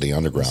Lords of the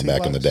Underground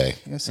back in the day.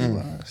 Yes, he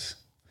was.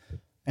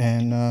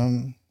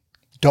 And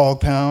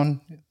Dog Pound,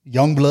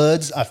 Young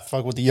Bloods. I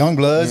fuck with the Young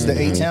Bloods. The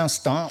A-Town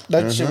Stomp.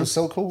 That shit was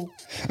so cool.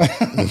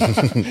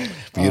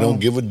 If you don't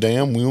give a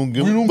damn, we don't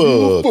give a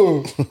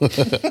fuck.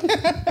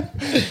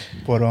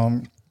 But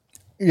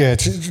yeah.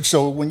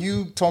 So when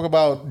you talk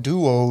about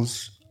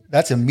duos,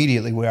 that's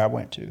immediately where I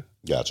went to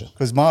Gotcha.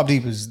 because Mobb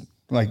Deep is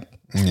like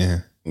Yeah.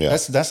 Yeah.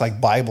 that's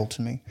like Bible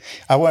to me.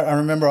 I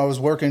remember I was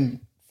working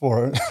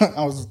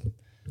I was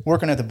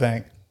working at the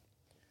bank,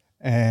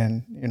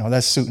 and you know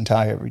that's suit and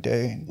tie every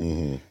day.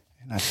 And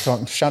I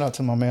shout out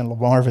to my man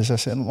LaMarvis. I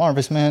said,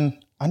 LaMarvis, man,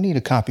 I need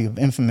a copy of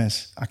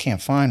Infamous. I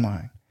can't find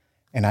mine,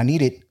 and I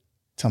need it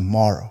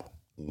tomorrow.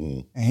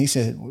 And he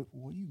said,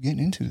 "What are you getting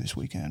into this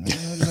weekend?"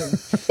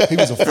 He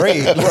was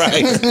afraid.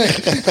 Right.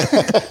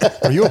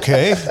 Are you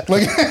okay?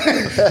 Like,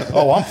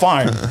 oh, I'm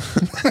fine.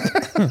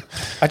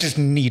 I just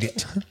need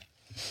it.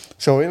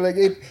 So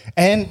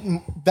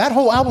and that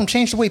whole album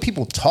changed the way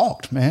people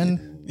talked,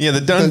 man. Yeah,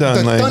 the dun The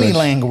language. dunny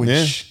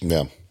language.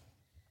 Yeah.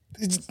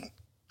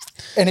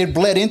 And it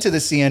bled into the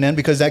CNN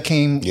because that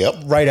came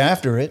Yep. right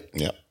after it.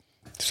 Yep.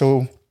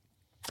 So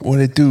What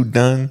it do,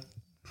 done?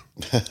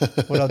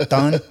 what up,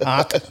 Don?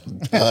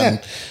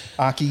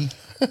 Aki.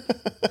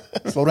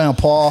 Slow down,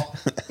 Paul.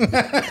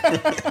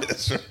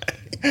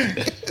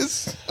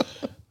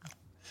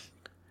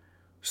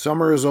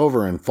 Summer is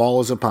over and fall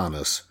is upon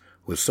us.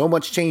 With so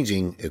much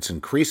changing, it's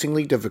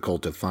increasingly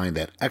difficult to find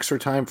that extra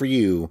time for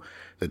you,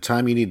 the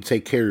time you need to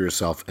take care of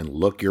yourself and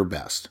look your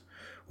best.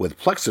 With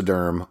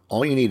Plexiderm,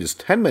 all you need is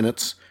 10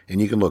 minutes,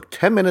 and you can look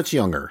 10 minutes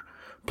younger.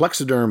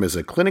 Plexiderm is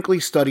a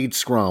clinically studied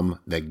scrum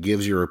that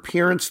gives your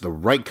appearance the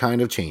right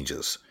kind of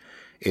changes.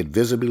 It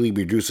visibly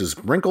reduces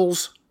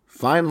wrinkles,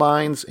 fine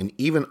lines, and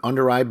even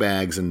under-eye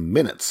bags in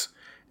minutes,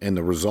 and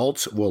the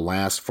results will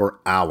last for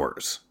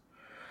hours.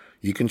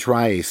 You can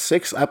try a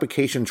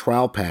 6-application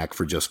trial pack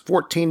for just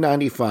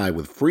 $14.95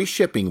 with free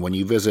shipping when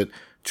you visit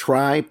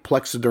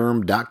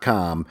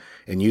tryplexiderm.com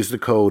and use the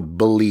code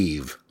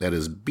BELIEVE. That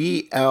is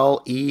BLEAV.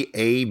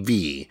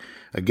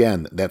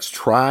 Again, that's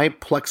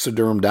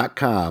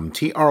tryplexiderm.com,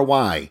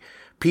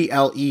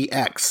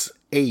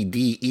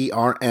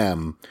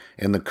 TRYPLEXADERM,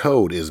 and the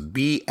code is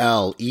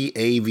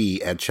BLEAV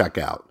at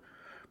checkout.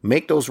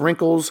 Make those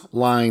wrinkles,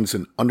 lines,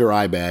 and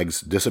under-eye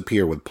bags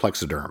disappear with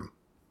Plexiderm.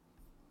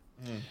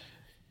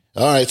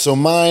 All right, so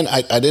mine,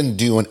 I didn't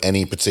do in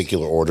any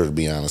particular order, to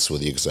be honest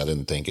with you, because I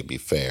didn't think it'd be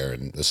fair.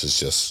 And this is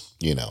just,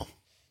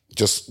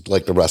 just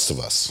like the rest of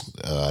us.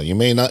 You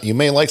may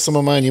like some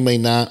of mine, you may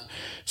not.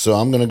 So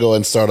I'm going to go ahead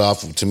and start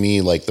off, to me,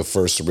 like the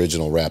first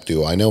original rap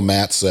duo. I know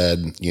Matt said,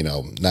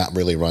 not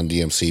really Run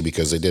DMC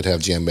because they did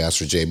have Jam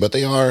Master Jay, but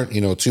they are,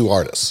 two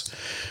artists.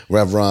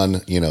 Rev Run,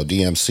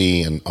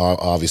 DMC, and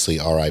obviously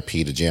RIP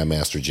to Jam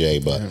Master Jay.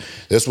 But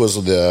this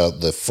was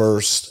the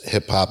first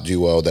hip hop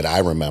duo that I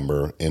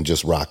remember and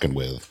just rocking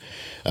with.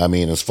 I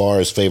mean, as far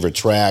as favorite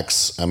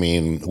tracks,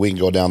 we can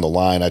go down the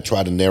line. I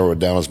try to narrow it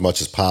down as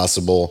much as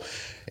possible.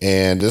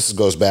 And this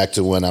goes back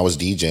to when I was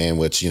DJing,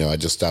 which, I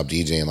just stopped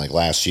DJing like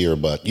last year,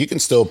 but you can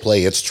still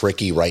play It's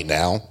Tricky right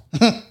now.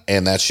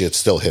 and that shit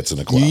still hits in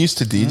the club. You used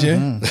to DJ?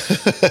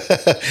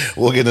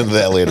 We'll get into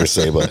that later,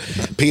 Saba.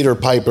 Peter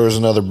Piper's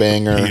another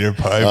banger. Peter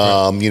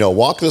Piper.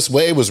 Walk This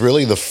Way was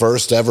really the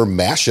first ever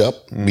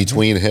mashup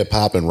between hip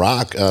hop and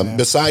rock.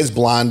 Besides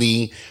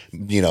Blondie,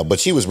 but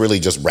she was really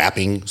just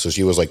rapping. So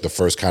she was like the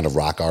first kind of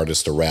rock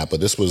artist to rap. But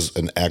this was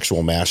an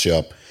actual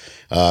mashup,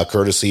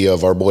 courtesy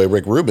of our boy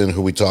Rick Rubin,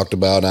 who we talked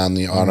about on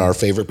our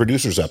favorite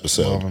producers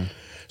episode.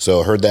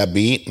 So heard that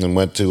beat and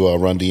went to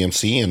Run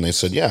DMC, and they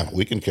said, yeah,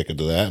 we can kick it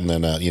to that. And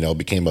then, it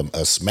became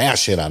a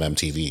smash hit on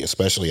MTV,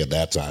 especially at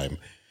that time.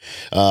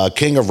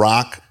 King of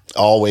Rock,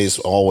 always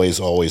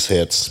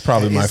hits.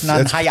 Probably that's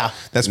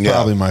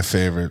probably my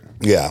favorite.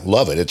 Yeah,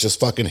 love it. It just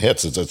fucking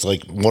hits. It's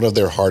like one of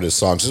their hardest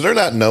songs. They're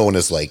not known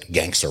as like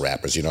gangster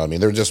rappers, you know what I mean?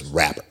 They're just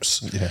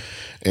rappers. Yeah.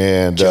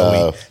 And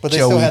but they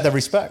still had the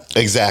respect.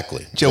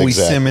 Exactly. Joey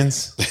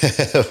Simmons.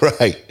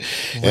 Right.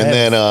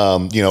 And then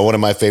one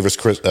of my favorite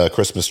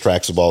Christmas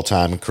tracks of all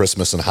time,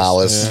 Christmas in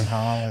Hollis.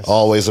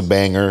 Always a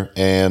banger.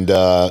 And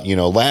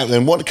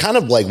and what kind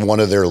of like one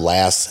of their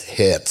last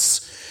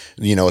hits,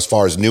 as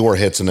far as newer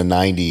hits in the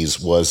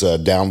 90s was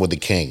Down with the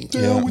King.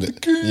 Down with the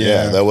King.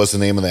 Yeah, that was the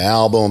name of the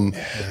album.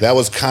 That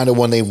was kind of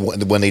when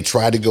they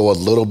tried to go a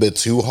little bit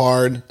too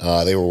hard.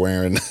 They were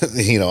wearing,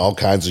 all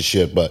kinds of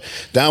shit. But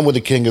Down with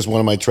the King is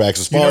one of my tracks.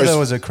 As far as that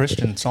was a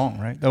Christian song,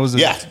 right? That was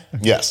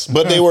yes.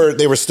 But they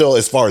were still,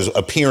 as far as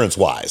appearance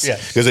wise.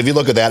 Yes. Because if you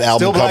look at that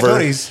album still cover,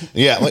 black hoodies.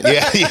 yeah. But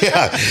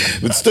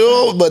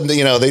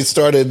they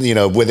started,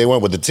 where they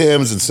went with the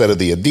Timbs instead of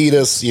the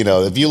Adidas.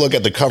 If you look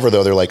at the cover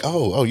though, they're like,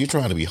 oh, you're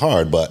trying to be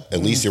hard, but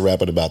at least you're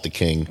rapping about the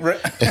King. Right.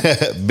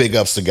 Big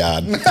ups to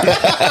God. You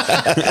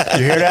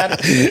hear that?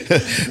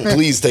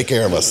 Please take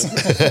care of us.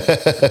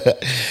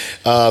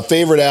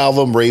 Favorite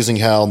album, Raising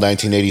Hell,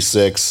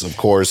 1986. Of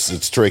course,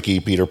 it's Tricky,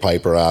 Peter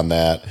Piper on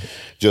that.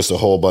 Just a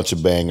whole bunch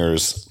of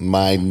bangers.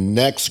 My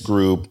next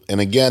group, and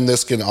again,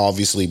 this can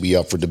obviously be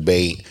up for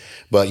debate,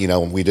 but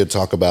we did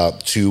talk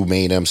about two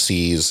main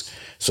MCs.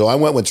 So I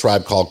went with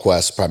Tribe Called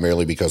Quest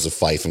primarily because of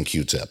Phife and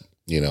Q-Tip.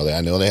 I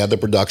know they had the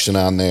production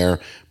on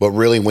there, but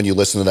really when you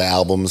listen to the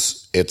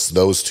albums, it's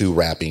those two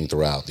rapping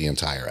throughout the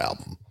entire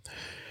album.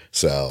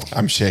 So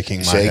I'm shaking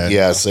my head.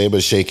 Yeah,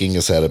 Saba's shaking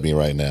his head at me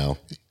right now.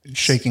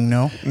 Shaking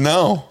no?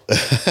 No.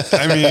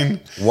 I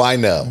mean, why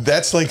no?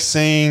 That's like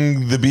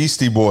saying the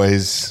Beastie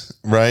Boys,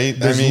 right?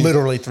 There's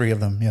literally three of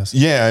them, yes.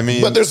 Yeah, I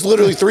mean. But there's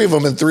literally three of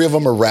them, and three of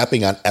them are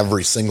rapping on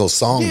every single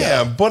song.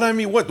 Yeah, now. But I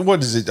mean, what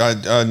is it?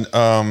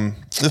 The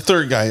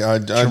third guy,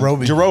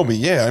 Jarobi.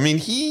 Yeah, I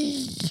mean,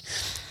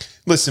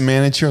 listen,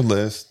 man, it's your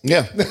list.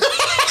 Yeah.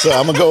 So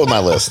I'm going to go with my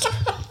list.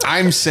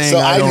 I'm saying so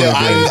I don't agree.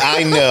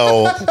 I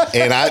know,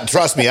 and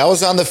trust me, I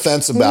was on the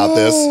fence about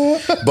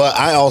this, but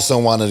I also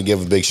wanted to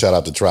give a big shout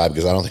out to Tribe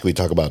because I don't think we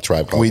talk about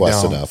Tribe Called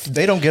Quest enough.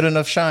 They don't get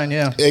enough shine,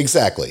 yeah.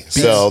 Exactly.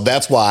 So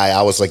that's why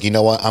I was like, you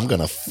know what? I'm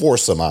going to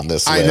force them on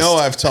this list. I know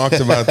I've talked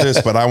about this,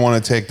 but I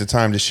want to take the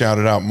time to shout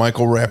it out.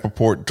 Michael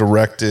Rappaport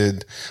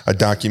directed a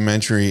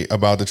documentary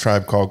about the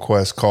Tribe Called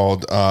Quest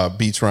called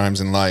Beats, Rhymes,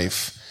 and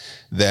Life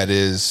that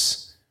is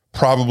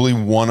probably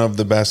one of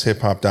the best hip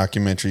hop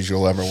documentaries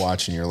you'll ever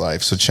watch in your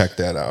life. So check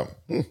that out.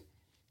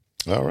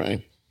 All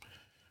right.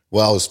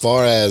 Well, as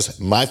far as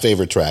my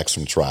favorite tracks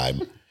from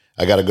Tribe,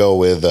 I got to go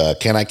with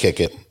Can I Kick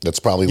It? That's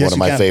probably one of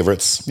my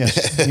favorites.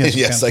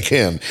 Yes, I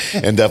can.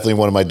 And definitely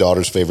one of my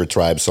daughter's favorite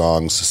Tribe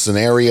songs.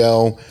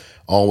 Scenario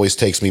always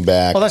takes me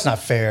back. Well, that's not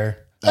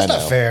fair. That's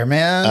not fair,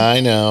 man. I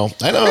know.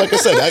 Like I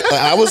said,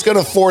 I was going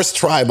to force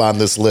Tribe on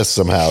this list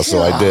somehow, so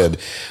I did.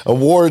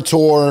 Award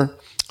Tour.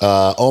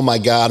 Oh My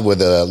God,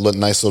 with a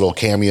nice little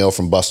cameo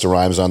from Busta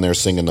Rhymes on there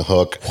singing the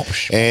hook.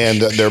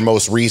 And their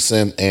most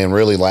recent and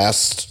really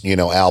last,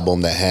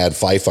 album that had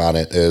Phife on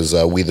it is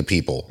We the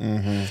People.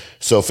 Mm-hmm.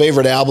 So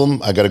favorite album,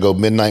 I got to go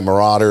Midnight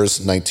Marauders,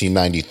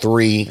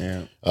 1993.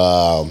 Yeah.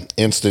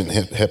 Instant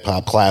hip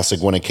hop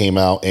classic when it came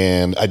out.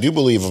 And I do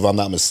believe, if I'm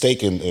not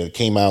mistaken, it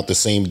came out the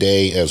same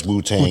day as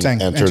Wu-Tang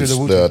entered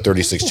the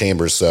 36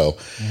 Chambers. So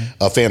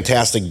a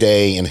fantastic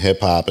day in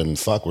hip hop.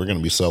 And we're going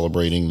to be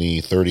celebrating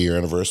the 30-year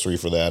anniversary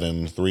for that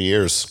in 3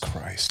 years.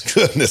 Christ.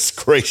 Goodness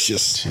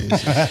gracious.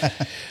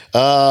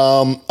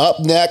 Up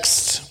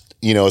next,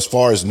 as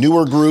far as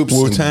newer groups,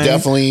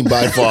 definitely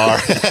by far.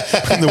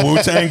 The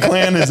Wu-Tang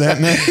Clan, is that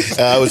next?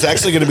 It was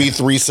actually going to be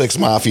 3-6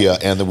 Mafia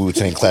and the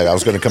Wu-Tang Clan. I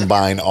was going to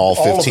combine all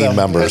 15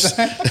 members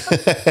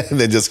and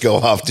then just go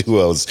off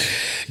duos.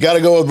 Got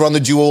to go with Run the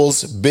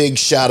Jewels. Big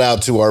shout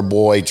out to our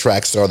boy,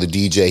 Trackstar the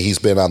DJ. He's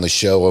been on the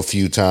show a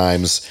few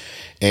times.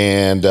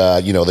 And,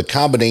 the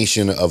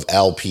combination of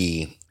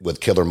LP with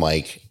Killer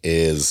Mike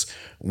is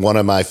one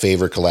of my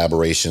favorite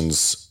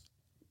collaborations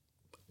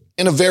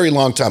in a very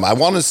long time. I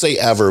want to say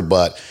ever,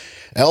 but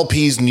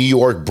LP's New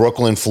York,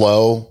 Brooklyn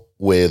flow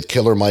with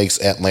Killer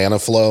Mike's Atlanta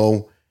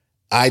flow,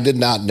 I did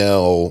not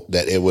know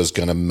that it was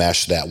going to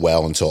mesh that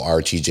well until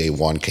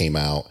RTJ1 came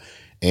out.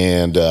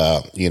 And,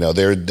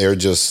 they're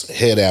just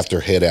hit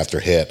after hit after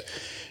hit.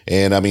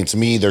 And I mean, to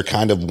me, they're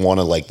kind of one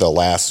of like the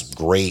last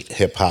great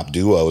hip hop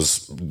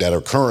duos that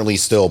are currently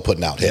still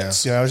putting out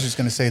hits. Yeah, I was just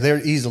going to say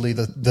they're easily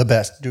the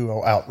best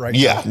duo out right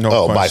Yeah. now.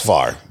 Oh, question. by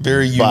far.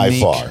 Very unique, By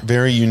far.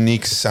 very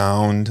unique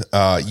sound.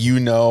 An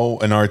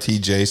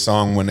RTJ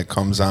song when it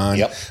comes on.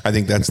 Yep. I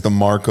think that's the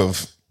mark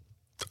of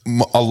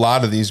a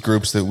lot of these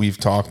groups that we've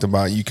talked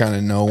about. You kind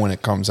of know when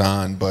it comes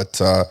on,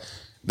 but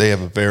they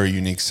have a very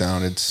unique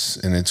sound.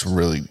 It's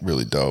really,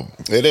 really dope.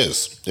 It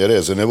is. It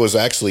is. And it was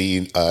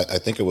actually, I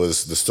think it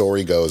was, the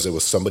story goes, it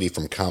was somebody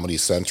from Comedy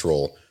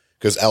Central,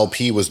 because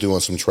LP was doing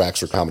some tracks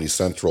for Comedy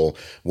Central,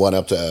 went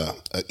up to,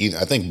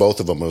 I think both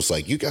of them was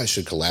like, you guys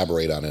should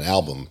collaborate on an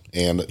album.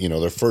 And,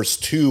 their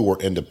first two were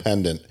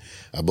independent.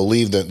 I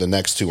believe that the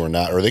next two are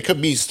not, or they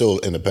could be still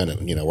independent.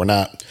 We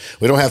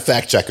don't have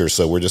fact checkers,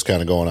 so we're just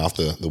kind of going off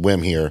the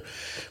whim here.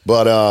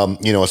 But,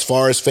 as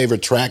far as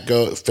favorite tracks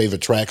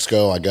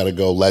go, I got to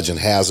go Legend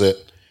Has It.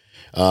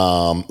 Ooh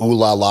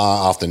La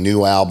La off the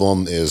new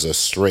album is a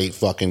straight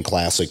fucking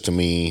classic to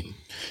me.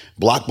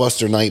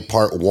 Blockbuster Night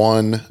Part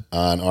 1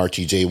 on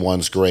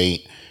RTJ1's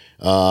great.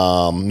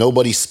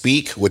 Nobody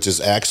Speak, which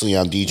is actually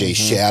on DJ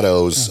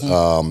Shadow's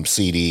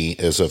CD,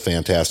 is a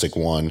fantastic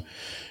one.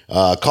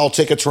 Call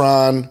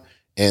Ticketron,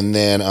 and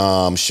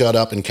then Shut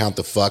Up and Count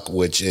the Fuck,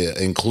 which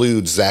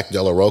includes Zach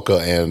De La Roca.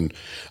 And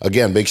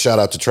again, big shout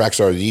out to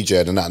Trackstar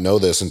DJ. I did not know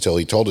this until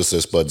he told us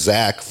this, but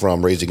Zach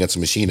from Rage Against the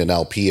Machine and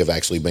LP have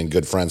actually been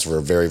good friends for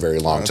a very, very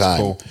long time.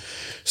 Cool.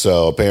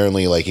 So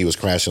apparently, like, he was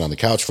crashing on the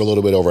couch for a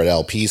little bit over at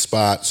LP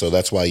spot. So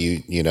that's why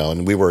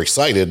and we were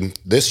excited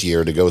this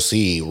year to go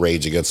see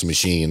Rage Against the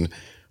Machine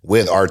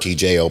with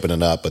RTJ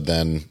opening up, but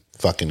then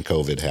fucking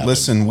COVID happened.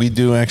 Listen, we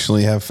do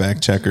actually have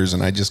fact checkers,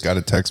 and I just got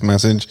a text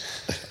message.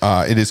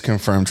 It is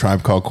confirmed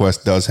Tribe Called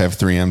Quest does have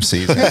 3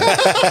 MCs.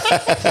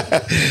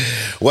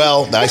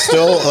 Well, I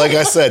still, like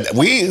I said,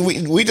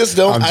 we just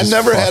don't. I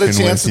never had a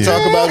fucking chance to with you.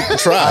 talk about I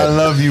Tribe.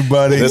 love you,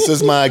 buddy. This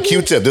is my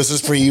Q-tip. This is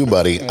for you,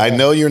 buddy. I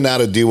know you're not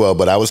a duo,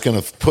 but I was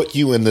going to put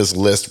you in this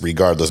list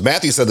regardless.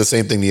 Matthew said the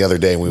same thing the other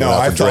day when we went out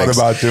for I thought drinks.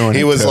 about doing he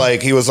it, was too.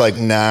 like,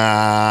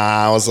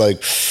 nah. I was like,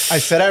 I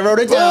said I wrote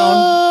it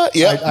down.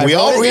 yeah, I we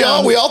all wrote it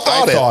down.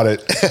 thought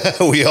it.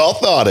 We all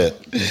thought it.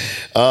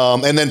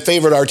 And then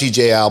favorite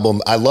RTJ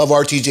album. I love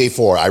RTJ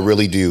 4. I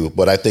really do.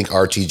 But I think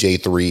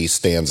RTJ 3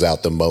 stands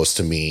out the most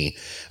to me.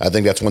 I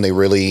think that's when they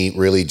really,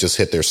 really just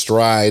hit their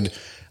stride.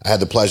 I had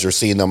the pleasure of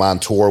seeing them on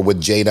tour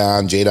with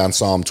Jadon. Jadon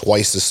saw them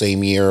twice the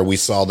same year. We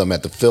saw them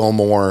at the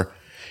Fillmore.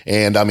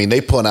 And I mean,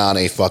 they put on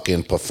a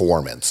fucking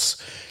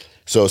performance.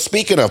 So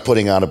speaking of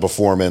putting on a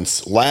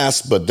performance,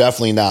 last but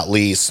definitely not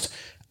least,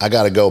 I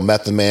got to go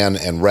Method Man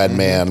and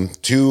Redman,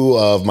 two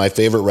of my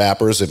favorite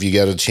rappers. If you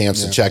get a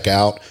chance to check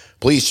out,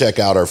 please check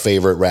out our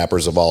favorite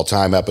rappers of all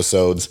time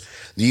episodes.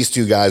 These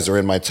two guys are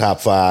in my top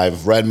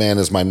 5. Redman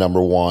is my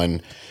number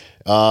 1.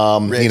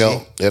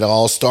 It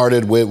all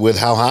started with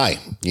How High.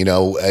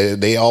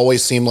 They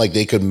always seemed like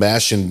they could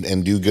mesh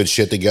and do good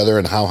shit together.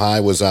 And How High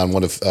was on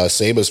one of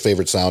Seba's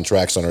favorite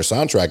soundtracks on our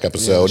soundtrack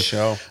episode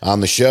on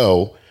the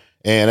show.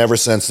 And ever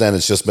since then,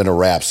 it's just been a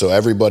wrap. So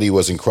everybody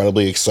was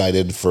incredibly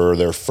excited for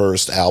their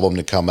first album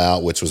to come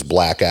out, which was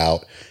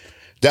Blackout.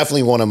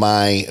 Definitely one of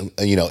my,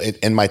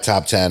 in my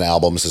top 10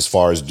 albums as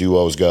far as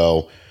duos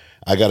go.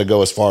 I got to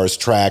go as far as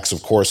tracks,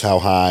 of course, How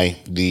High.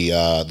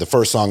 The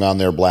first song on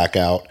there,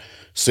 Blackout.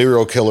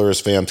 Serial Killer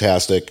is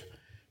fantastic.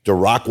 The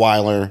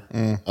Rockweiler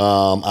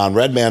on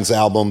Redman's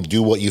album,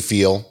 Do What You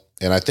Feel.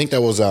 And I think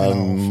that was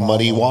on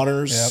Muddy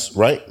Waters,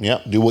 right? Yeah,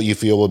 Do What You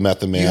Feel with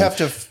Method Man. You have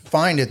to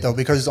find it, though,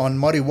 because on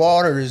Muddy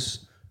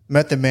Waters,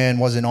 Method Man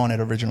wasn't on it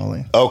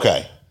originally.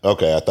 Okay,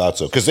 I thought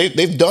so. Because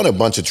they've done a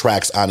bunch of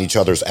tracks on each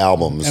other's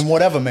albums. And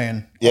Whatever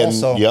Man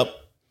also. Yep.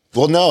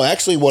 Well, no,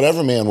 actually,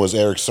 Whatever Man was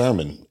Eric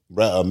Sermon.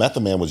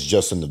 Method Man was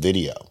just in the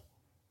video.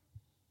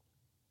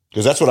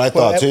 Because that's what I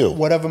thought, too.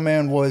 Whatever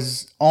Man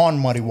was on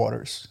Muddy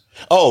Waters.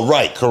 Oh,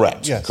 right.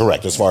 Correct. Yes.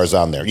 Correct. As far as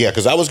on there. Yeah,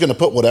 because I was going to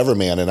put Whatever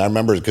Man, and I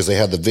remember because they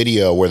had the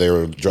video where they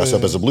were dressed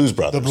up as the Blues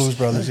Brothers. The Blues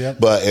Brothers, yeah.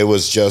 But it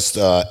was just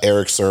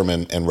Eric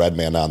Sermon and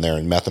Redman on there,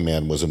 and Method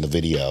Man was in the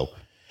video.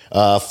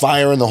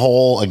 Fire in the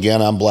Hole,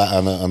 again,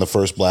 on the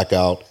first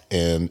Blackout,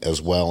 and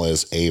as well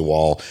as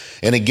AWOL.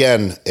 And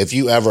again, if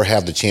you ever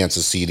have the chance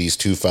to see these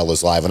two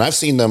fellas live, and I've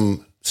seen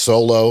them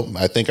solo.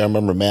 I think I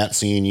remember Matt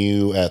seeing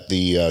you at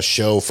the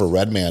show for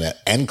Redman at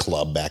N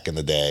Club back in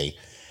the day.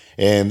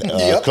 And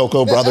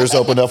Cocoa Brothers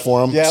opened up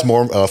for him,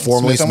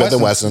 formerly Smith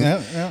and Wesson.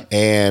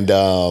 And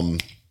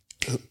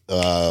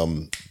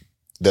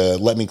the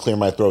Let Me Clear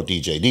My Throat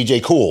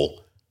DJ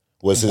Cool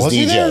was his DJ.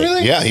 He there,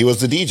 really? Yeah, he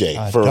was the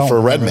DJ for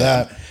Redman.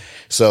 That.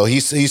 So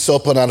he's still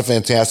put on a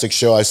fantastic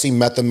show. I've seen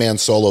Method Man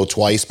solo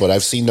twice, but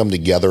I've seen them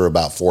together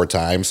about 4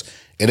 times.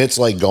 And it's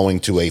like going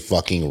to a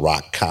fucking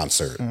rock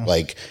concert.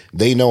 Like,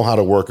 they know how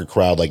to work a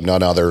crowd like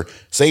none other.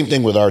 Same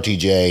thing with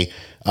RTJ.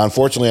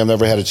 Unfortunately, I've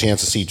never had a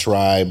chance to see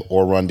Tribe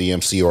or Run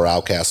DMC or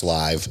Outkast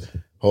live.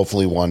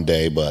 Hopefully one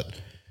day, but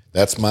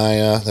that's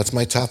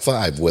my top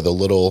 5 with a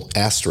little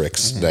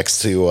asterisk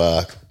next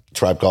to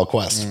Tribe Called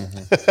Quest.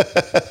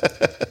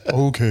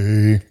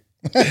 Okay.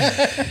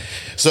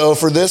 So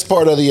for this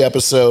part of the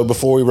episode,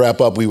 before we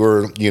wrap up, we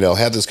were,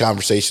 had this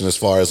conversation as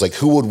far as like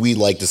who would we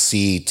like to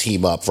see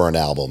team up for an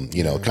album?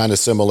 Kind of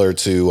similar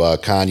to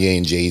Kanye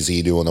and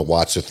Jay-Z doing the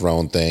Watch the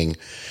Throne thing.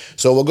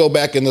 So we'll go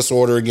back in this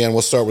order again.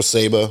 We'll start with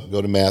Saba,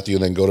 go to Matthew,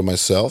 and then go to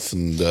myself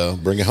and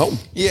bring it home.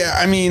 Yeah,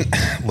 I mean,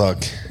 look,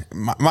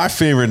 my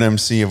favorite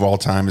MC of all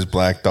time is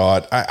Black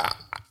Thought.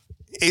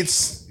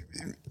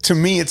 To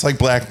me, it's like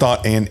Black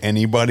Thought and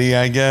anybody,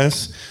 I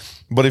guess.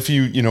 But if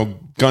you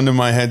gun to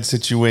my head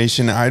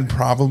situation, I'd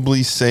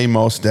probably say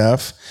Mos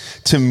Def.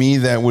 To me,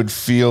 that would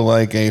feel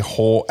like a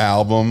whole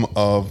album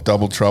of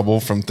Double Trouble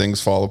from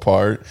Things Fall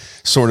Apart.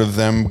 Sort of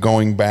them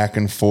going back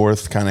and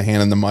forth, kind of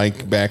handing the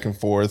mic back and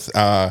forth.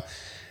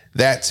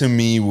 That to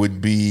me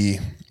would be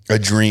a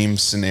dream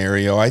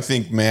scenario. I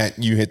think, Matt,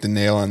 you hit the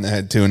nail on the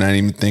head too, and I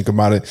didn't even think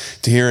about it.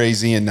 To hear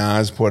AZ and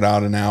Nas put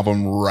out an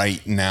album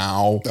right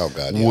now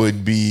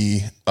would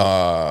be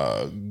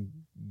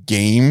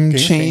game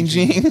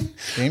changing,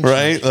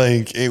 right?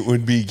 Like it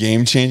would be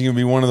game changing. It would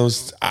be one of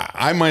those.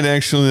 I might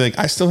actually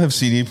I still have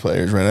CD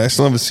players, right? I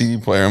still have a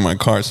CD player in my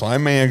car, so I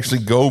may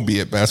actually go be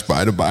at Best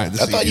Buy to buy the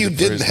CD. I thought you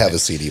didn't have a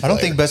CD player. I don't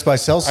think Best Buy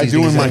sells CDs. I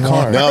do in my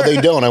car. No, they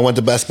don't. I went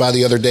to Best Buy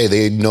the other day.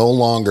 They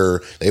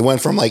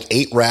went from like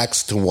 8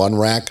 racks to 1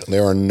 rack.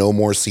 There are no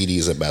more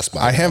CDs at Best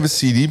Buy. I have a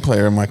CD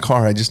player in my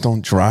car. I just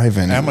don't drive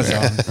anywhere.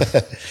 Amazon.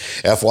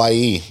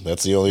 FYE.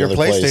 That's the only Your other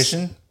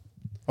PlayStation? place.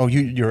 Oh,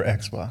 your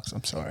Xbox.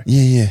 I'm sorry.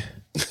 Yeah.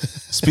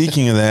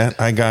 Speaking of that,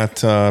 I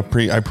got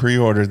I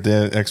pre-ordered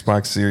the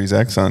Xbox Series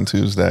X on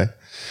Tuesday.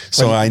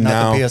 So Wait, I not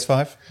now the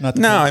PS5? Not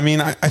the No, PS5? I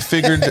mean I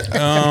figured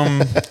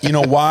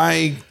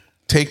why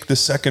take the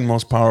second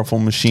most powerful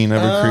machine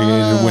ever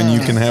created when you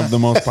can have the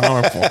most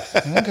powerful.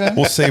 Okay.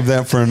 We'll save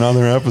that for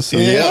another episode.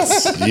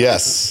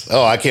 Yes.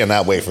 Oh, I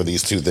cannot wait for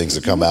these 2 things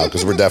to come out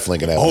because we're definitely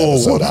going to have an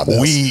episode on this.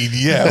 Weed,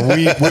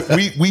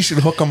 yeah. We should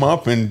hook them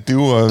up and do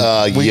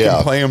we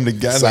can play them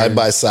together. Side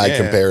by side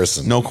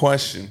comparison. No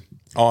question.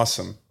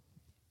 Awesome.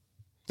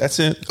 That's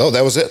it. Oh,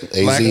 that was it?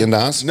 AZ and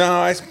Nas?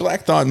 No, it's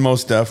Black Thought and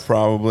Mos Def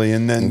probably,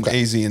 and then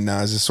AZ and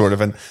Nas is sort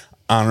of an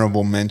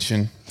honorable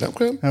mention.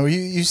 Okay. No,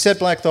 you said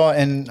Black Thought,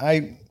 and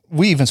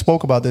we even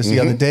spoke about this the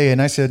other day, and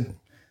I said,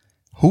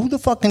 who the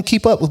fuck can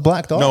keep up with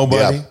Black Thought?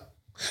 Nobody. Yeah.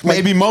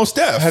 Maybe Mos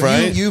Def,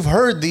 right? You've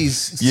heard these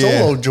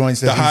solo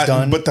joints that he's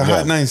done. But the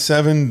Hot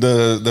 97,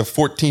 the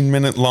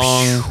 14-minute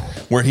long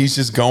where he's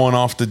just going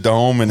off the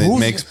dome and it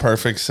makes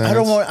perfect sense.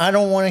 I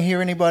don't want to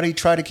hear anybody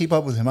try to keep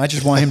up with him. I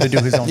just want him to do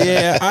his own thing.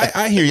 Yeah,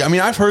 I hear you. I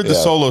mean, I've heard the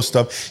solo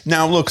stuff.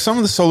 Now, look, some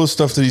of the solo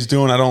stuff that he's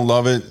doing, I don't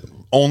love it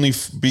only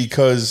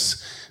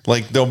because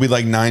like there'll be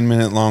like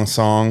 9-minute long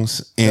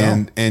songs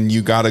and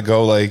you got to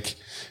go like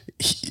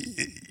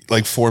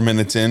 4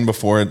 minutes in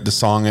before the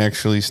song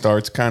actually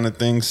starts kind of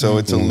thing. So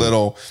it's a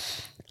little,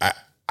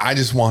 I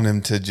just want him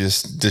to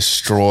just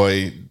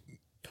destroy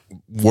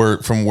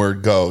word from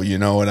word go. You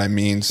know what I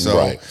mean?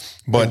 So,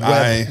 but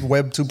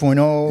Web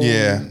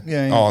 2.0.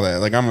 Yeah, all that.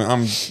 Like I'm,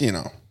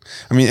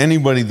 I mean,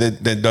 anybody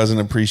that doesn't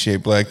appreciate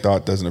Black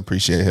Thought doesn't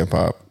appreciate hip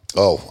hop.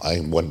 Oh,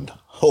 I would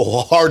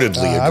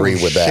wholeheartedly agree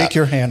with that. Shake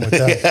your hand with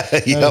that.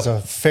 That is a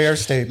fair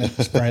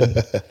statement,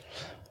 Brandon.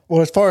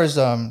 Well, as far as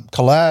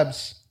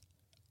collabs,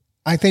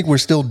 I think we're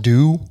still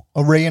due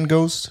a Ray and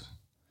Ghost.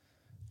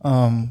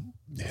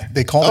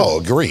 They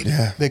called it. Agreed.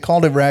 Yeah. They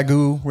called it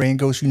Ragu, Ray and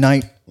Ghost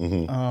Unite.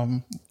 Mm-hmm.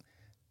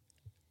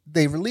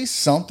 They released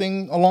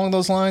something along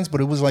those lines,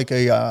 but it was like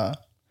a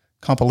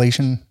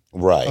compilation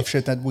of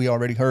shit that we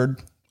already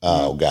heard.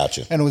 Oh,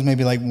 gotcha. And it was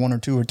maybe like 1 or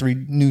 2 or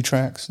 3 new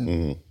tracks.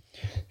 And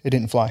it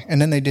didn't fly.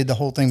 And then they did the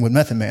whole thing with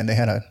Method Man. They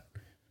had a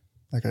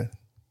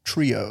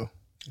trio.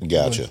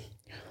 Gotcha.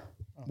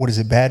 What is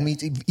it? Bad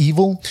Meets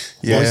Evil?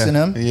 Royce and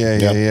them?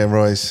 Yeah,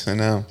 Royce. I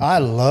know. I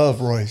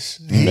love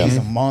Royce. He's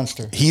a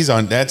monster.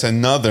 That's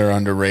another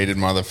underrated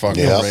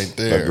motherfucker right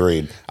there.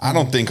 Agreed. I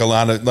don't think a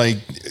lot of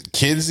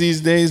kids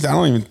these days, I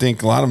don't even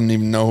think a lot of them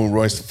even know who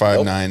Royce the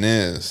 5'9"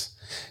 is.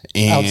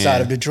 And,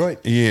 outside of Detroit.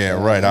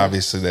 Yeah, right.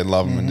 Obviously they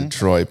love him in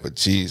Detroit, but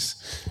geez.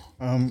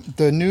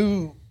 The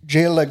new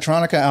Jay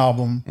Electronica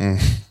album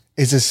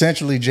is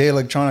essentially Jay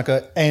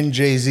Electronica and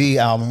Jay-Z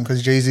album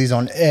because Jay-Z's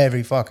on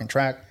every fucking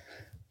track.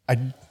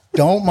 I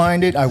don't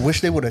mind it. I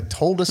wish they would have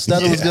told us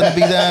that it was going to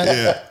be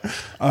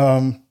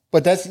that.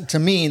 But that's, to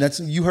me,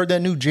 you heard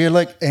that new Jay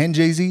Elect and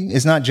Jay-Z?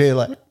 It's not Jay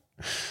Elect.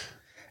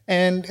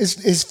 And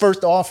his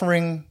first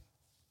offering,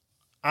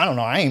 I don't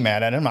know. I ain't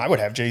mad at him. I would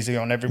have Jay-Z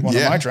on every one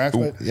of my tracks.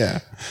 But,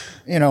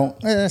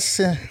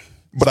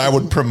 but I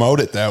would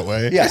promote it that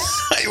way. Yes.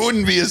 It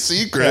wouldn't be a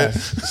secret.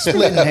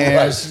 Splitting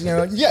hairs.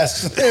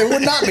 Yes. It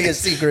would not be a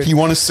secret. If you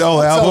want to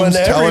sell albums,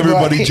 tell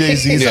everybody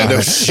Jay-Z's on no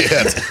it.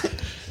 shit.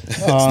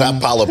 It's not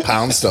Paula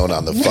Poundstone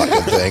on the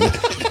fucking thing.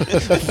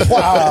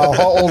 Wow,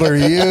 how old are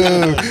you?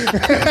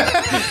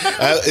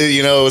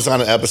 It was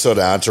on an episode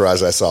of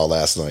Entourage I saw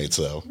last night.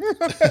 So,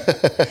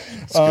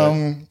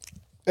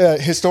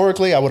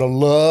 historically, I would have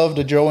loved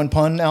a Joe and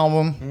Pun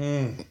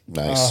album.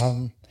 Nice.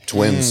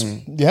 Twins.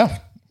 Yeah.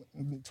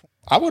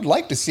 I would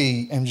like to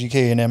see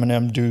MGK and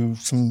Eminem do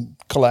some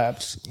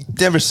collabs.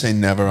 Never say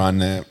never on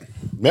that.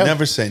 Yeah.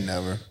 Never say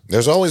never.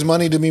 There's always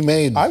money to be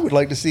made. I would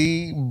like to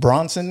see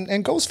Bronson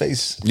and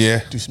Ghostface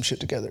do some shit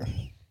together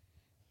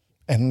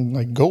and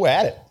like go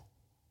at it.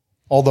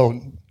 Although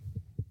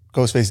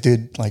Ghostface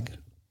did like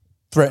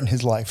threaten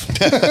his life.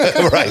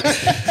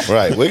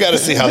 right. We got to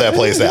see how that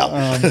plays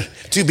out.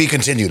 To be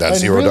continued on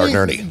Zero Dark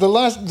Nerdy.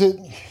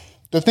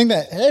 The thing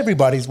that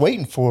everybody's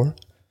waiting for,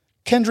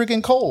 Kendrick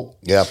and Cole.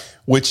 Yeah.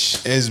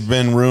 Which has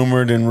been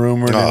rumored and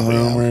rumored and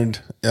rumored.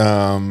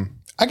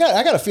 I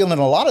got a feeling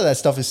a lot of that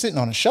stuff is sitting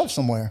on a shelf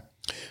somewhere.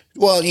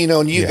 Well, you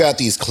got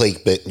these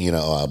clickbait,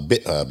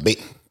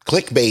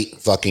 clickbait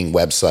fucking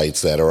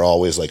websites that are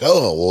always like,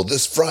 oh, well,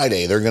 this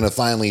Friday they're going to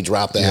finally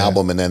drop the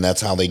album, and then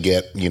that's how they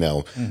get,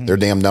 their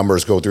damn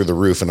numbers go through the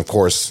roof, and of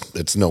course,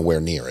 it's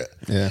nowhere near it.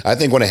 Yeah. I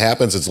think when it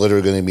happens, it's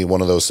literally going to be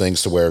one of those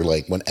things to where,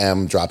 like, when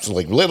M drops,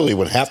 like, literally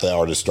when half the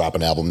artists drop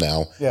an album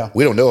now,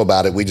 we don't know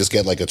about it. We just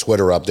get, like, a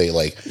Twitter update,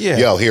 like,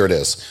 yo, here it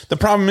is. The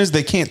problem is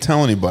they can't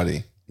tell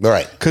anybody.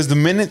 Right. Because the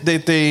minute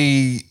that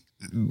they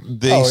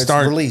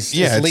start, released.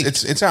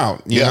 It's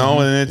out, you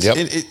know, and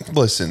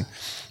listen,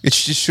 it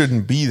just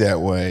shouldn't be that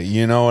way.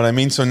 You know what I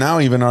mean? So now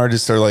even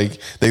artists are like,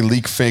 they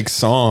leak fake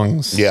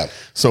songs. Yeah.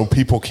 So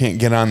people can't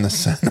get on the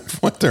scent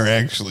of what they're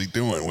actually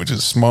doing, which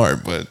is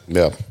smart, but.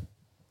 Yeah,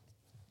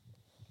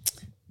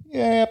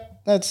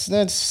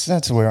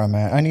 that's where I'm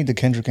at. I need the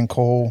Kendrick and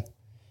Cole.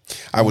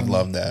 I would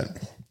love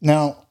that.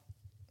 Now,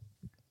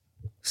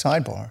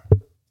 sidebar.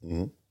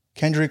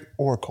 Kendrick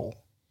or Cole?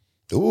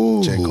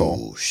 Ooh, J.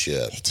 Cole.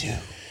 Shit. Me too.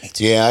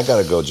 Yeah, I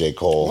gotta go J.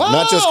 Cole. Wow,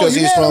 not just because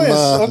he's from.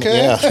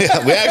 okay.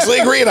 Yeah, we actually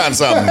agreed on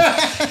something.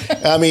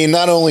 I mean,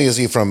 not only is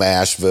he from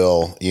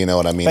Asheville, you know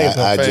what I mean.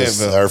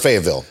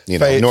 Fayetteville,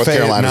 North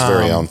Carolina's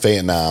very own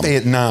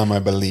Vietnam, I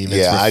believe.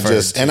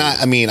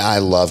 I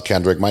love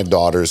Kendrick. My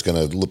daughter's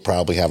gonna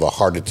probably have a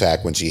heart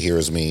attack when she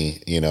hears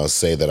me,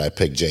 say that I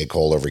picked J.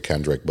 Cole over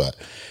Kendrick, but.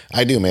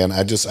 I do, man.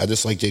 I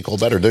just like J. Cole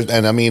better.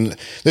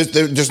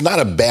 There's not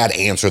a bad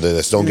answer to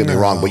this. Don't get me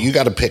wrong, but you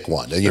got to pick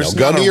one. There's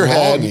gun not to your a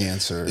head. wrong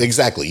answer.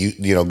 Exactly.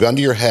 Gun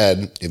to your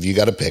head. If you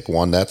got to pick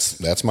one,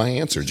 that's my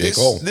answer. J.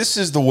 Cole. This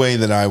is the way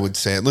that I would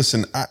say it.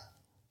 Listen,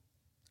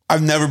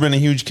 I've never been a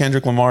huge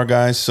Kendrick Lamar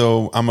guy,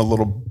 so I'm a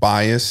little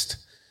biased.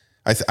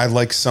 I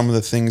like some of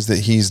the things that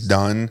he's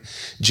done.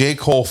 J.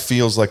 Cole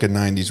feels like a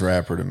 90s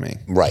rapper to me.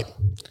 Right.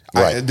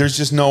 There's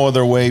just no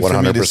other way for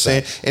 100%. me to say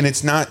it. And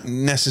it's not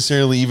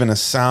necessarily even a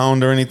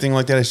sound or anything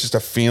like that. It's just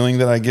a feeling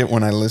that I get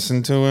when I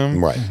listen to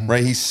him. Right.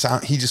 Right. He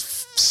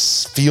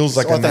just feels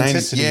like a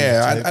 90s.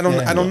 Yeah. I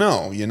don't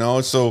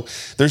know, So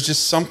there's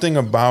just something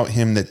about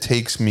him that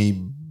takes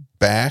me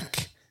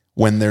back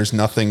when there's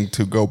nothing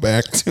to go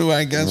back to,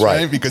 I guess,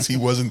 right? Because he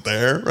wasn't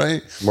there,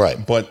 right? Right.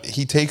 But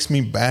he takes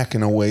me back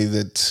in a way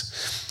that,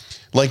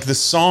 like the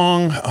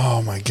song,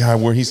 oh my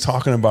God, where he's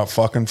talking about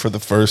fucking for the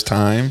first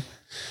time.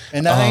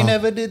 And I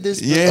never did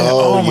this. Yeah.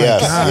 Oh my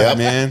God,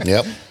 man.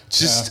 Yep.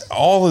 Just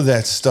all of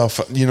that stuff,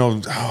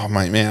 oh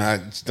my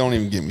man, don't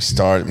even get me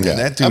started, man.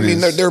 That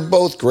dude they're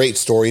both great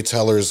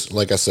storytellers.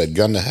 Like I said,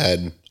 gun to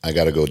head, I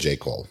got to go J.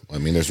 Cole. I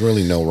mean, there's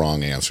really no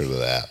wrong answer to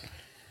that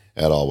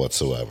at all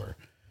whatsoever.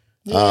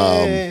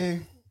 At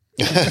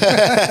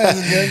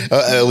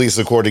least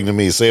according to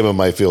me, Saban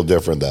might feel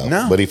different though.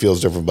 No. But he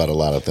feels different about a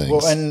lot of things.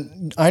 Well,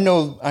 and I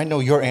know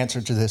your answer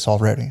to this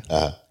already.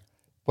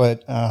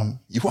 But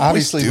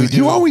obviously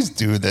you always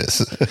do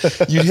this.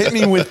 You hit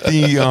me with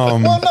the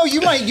well, no,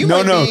 you might you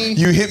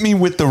hit me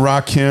with the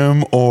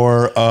Rakim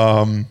or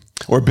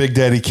Big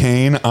Daddy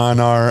Kane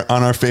on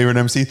our favorite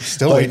MC.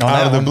 Still waiting on out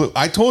that of the one. blue.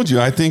 I told you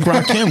I think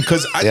Rakim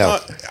because I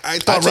thought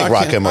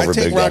Rakim over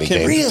Big Daddy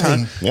Kane.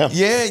 Really?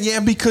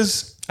 Yeah,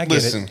 because I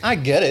get it. I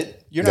get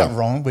it. You're not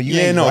wrong, but you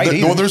ain't no, right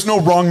either. there's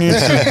no wrong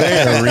answer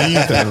there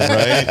either,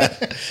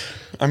 right?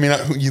 I mean,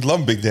 you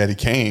love Big Daddy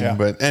Kane,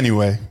 but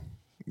anyway,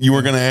 you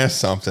were gonna ask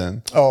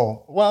something.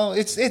 Oh well,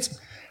 it's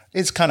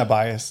kind of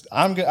biased.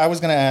 I was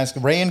gonna ask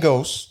Ray and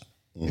Ghost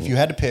if you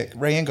had to pick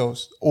Ray and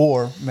Ghost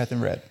or Meth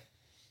and Red.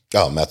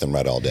 Oh, Meth and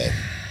Red all day.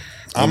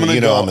 I'm gonna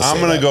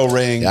go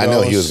Ray and Ghost. I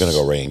know he was gonna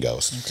go Ray and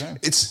Ghost. Okay.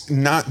 It's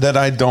not that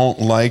I don't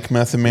like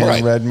Method Man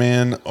and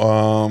Redman.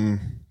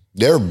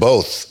 They're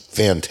both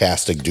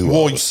fantastic duos.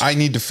 Well, I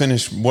need to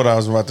finish what I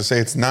was about to say.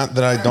 It's not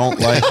that I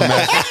don't like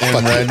Meth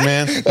and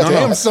Redman.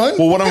 No. Son.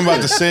 Well, what I'm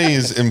about to say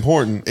is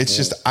important. It's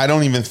just I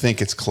don't even think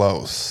it's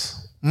close.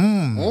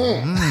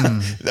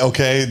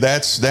 Okay,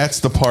 that's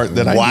the part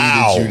that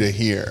I needed you to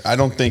hear. I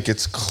don't think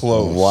it's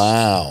close.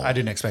 Wow. I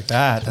didn't expect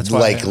that. That's why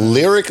like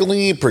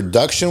lyrically,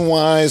 production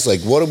wise, like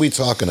what are we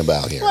talking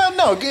about here? Well,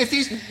 no,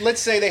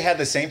 let's say they had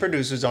the same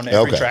producers on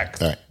every track.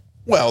 All right.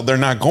 Well, they're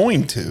not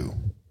going to.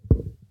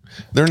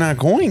 They're not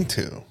going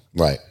to.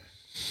 Right.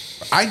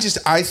 I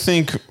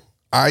think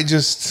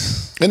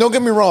and don't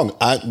get me wrong,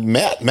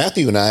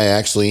 Matthew and I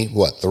actually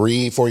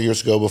 3-4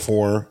 years ago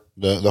before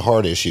the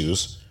heart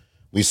issues,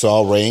 we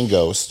saw Ray and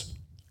Ghost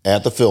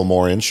at the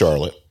Fillmore in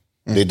Charlotte.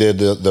 They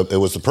did it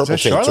was the Purple Tape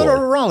Charlotte tour.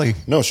 or Raleigh?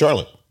 No,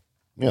 Charlotte.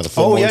 Yeah, the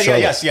Fillmore in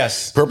Charlotte.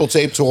 Yes. Purple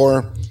Tape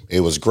tour, It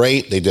was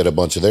great. They did a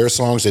bunch of their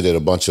songs. They did a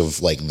bunch of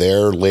like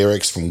their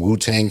lyrics from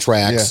Wu-Tang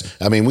tracks.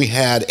 Yeah. I mean, we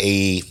had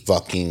a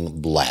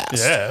fucking blast.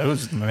 Yeah, it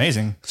was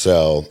amazing.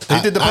 So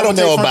They did the I don't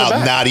know front to about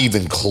back. not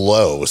even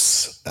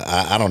close.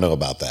 I don't know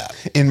about that.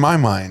 In my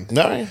mind.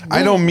 No,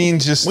 I don't mean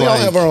just We like.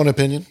 all have our own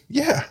opinion.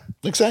 Yeah.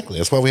 Exactly.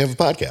 That's why we have a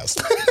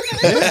podcast.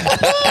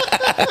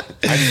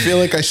 I feel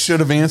like I should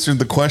have answered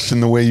the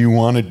question the way you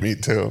wanted me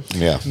to.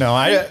 Yeah.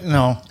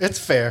 No, it's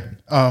fair.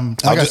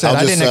 Like I said,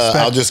 I didn't expect.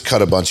 I'll just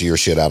cut a bunch of your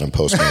shit out in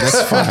post.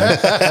 That's fine.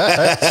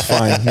 It's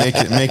fine.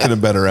 Make it a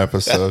better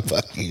episode.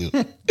 Fuck you.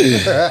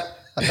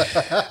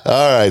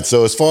 All right.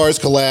 So as far as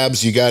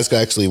collabs, you guys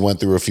actually went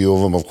through a few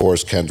of them. Of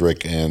course,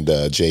 Kendrick and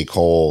J.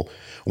 Cole.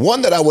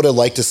 One that I would have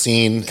liked to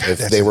seen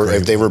if they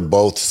were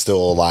both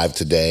still alive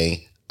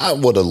today. I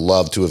would have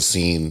loved to have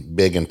seen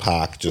Big and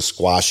Pac just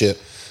squash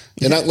it.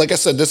 And like I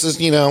said, this is,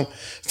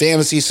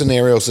 fantasy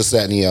scenarios, this,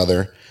 that, and the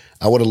other.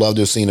 I would have loved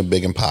to have seen a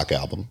Big and Pac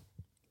album.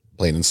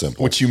 Plain and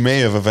simple. Which you may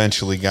have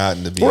eventually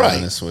gotten, to be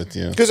honest with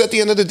you. Because at the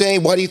end of the day,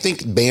 why do you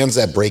think bands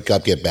that break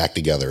up get back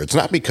together? It's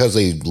not because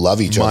they love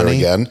each other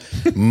again.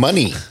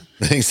 Money.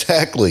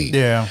 Exactly.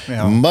 Yeah.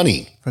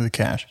 Money. For the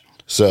cash.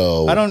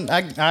 So.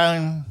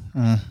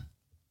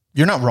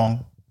 You're not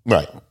wrong.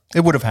 Right.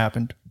 It would have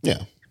happened.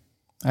 Yeah.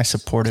 I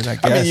support it, I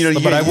guess.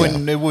 mean, but I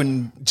wouldn't. It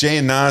wouldn't. Jay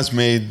and Nas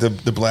made the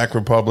Black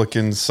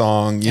Republican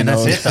song, And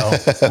that's it,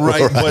 though.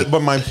 right? But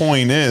my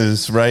point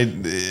is, right?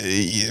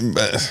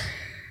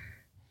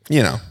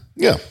 Yeah.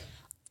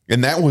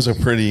 And that was a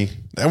pretty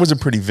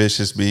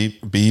vicious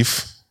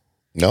beef.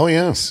 Oh,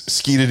 yeah.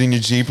 Skeeted in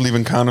your Jeep,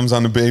 leaving condoms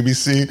on the baby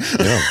seat.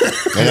 Yeah.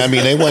 And I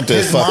mean, they went to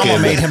His fucking.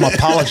 mama made him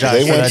apologize.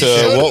 They for went that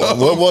shit. to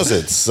what was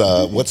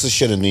it? What's the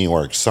shit in New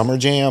York? Summer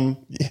Jam,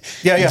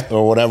 Yeah.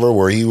 or whatever,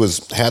 where he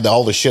had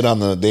all the shit on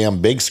the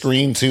damn big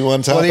screen too.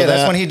 On top Well, yeah, of that,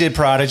 that's when he did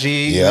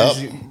Prodigy. Yep.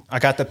 I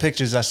got the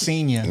pictures. I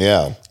seen you.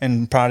 Yeah.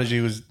 And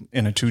Prodigy was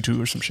in a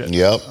tutu or some shit.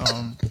 Yep.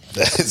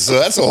 So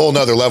that's a whole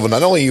nother level.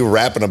 Not only are you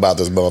rapping about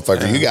this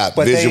motherfucker, you got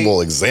But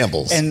visual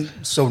examples. And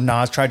so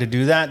Nas tried to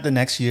do that the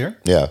next year,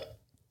 Yeah.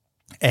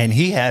 and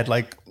he had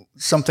like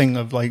something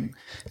of like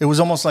it was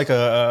almost like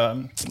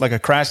a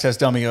crash test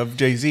dummy of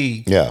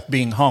Jay-Z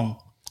being hung.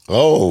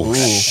 Oh,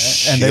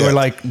 And they were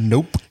like,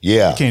 nope.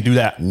 Yeah. You can't do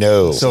that.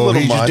 No. So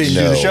little he just much. didn't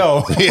do No. the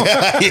show.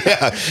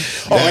 yeah.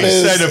 He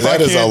said, if I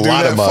that is a can't do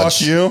lot that, of much.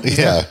 fuck you.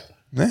 Yeah.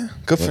 Yeah,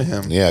 good for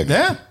him.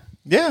 Yeah.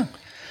 Yeah.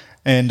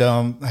 And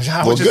I was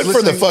Well, just good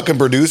for the listening- fucking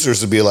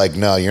producers to be like,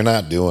 no, you're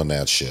not doing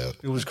that shit.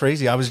 It was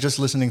crazy. I was just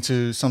listening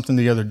to something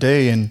the other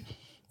day, and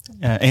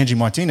Angie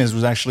Martinez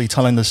was actually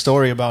telling the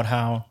story about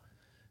how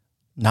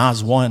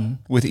Nas won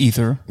with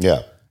Ether.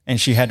 Yeah. And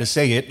she had to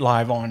say it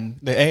live on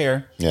the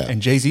air. Yeah.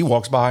 And Jay-Z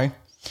walks by,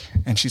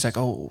 and she's like,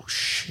 oh,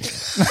 shit.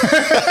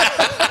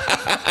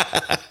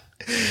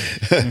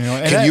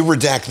 Can you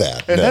redact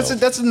that? And No.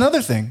 that's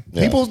another thing.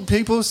 Yeah.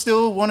 People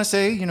still want to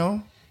say,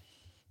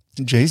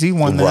 Jay-Z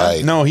won that.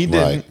 Right. No, he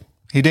didn't. Right.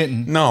 He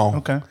didn't. No.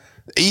 Okay.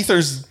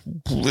 Ether's.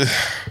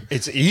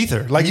 It's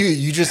Ether. Like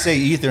you just say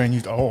Ether, and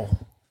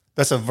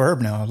that's a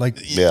verb now. Like,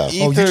 Yeah.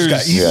 oh, you just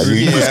got Yeah, Ether.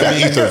 you just got I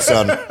mean- Ether,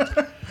 son.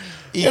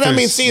 And I mean,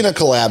 Ether's- seeing a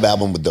collab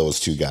album with those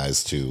two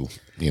guys too,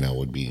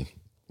 would be.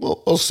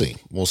 Well, we'll see.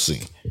 We'll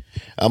see.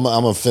 I'm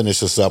gonna finish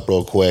this up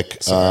real quick.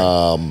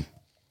 I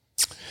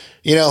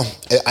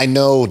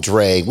know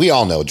Dre. We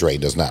all know Dre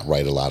does not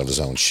write a lot of his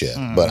own shit,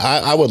 but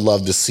I would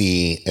love to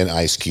see an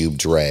Ice Cube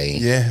Dre.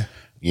 Yeah.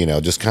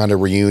 Just kind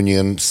of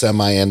reunion,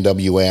 semi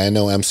NWA. I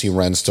know MC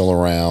Ren's still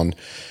around.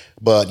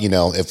 But,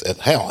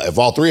 if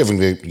all three of them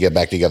get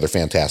back together,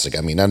 fantastic.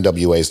 I mean,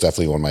 NWA is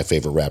definitely one of my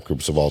favorite rap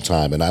groups of all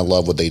time. And I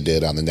love what they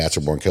did on the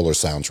Natural Born Killer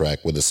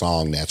soundtrack with the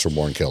song Natural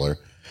Born Killer.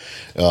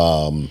 It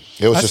was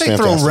I just say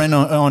fantastic. throw Ren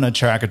on a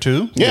track or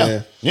two.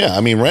 Yeah. I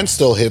mean, Ren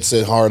still hits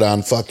it hard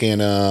on fucking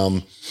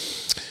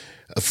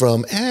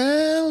from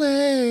LA.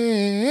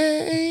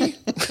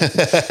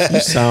 You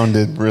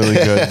sounded really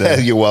good there.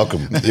 You're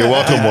welcome. You're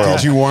welcome, world.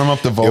 Did you warm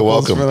up the vocals? You're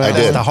welcome. For that? I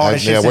did. the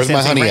hardest Yeah, shit where's my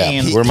since honey MC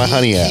at? Ren. Where's my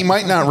honey at? He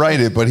might not write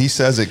it, but he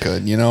says it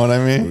could. You know what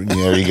I mean?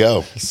 There you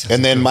go.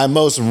 And then my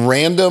most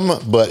random,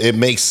 but it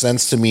makes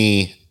sense to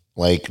me,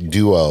 like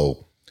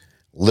duo,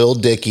 Lil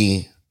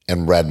Dicky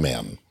and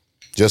Redman.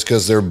 Just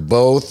because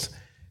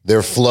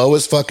their flow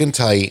is fucking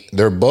tight.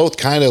 They're both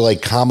kind of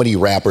like comedy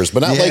rappers,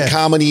 but not like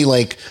comedy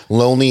like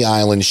Lonely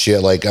Island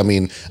shit. Like, I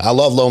mean, I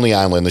love Lonely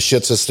Island. The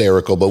shit's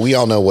hysterical, but we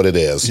all know what it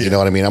is. You know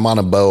what I mean? I'm on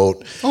a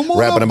boat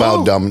rapping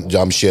about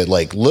dumb shit.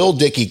 Like Lil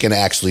Dicky can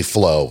actually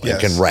flow and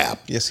can rap.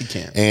 Yes, he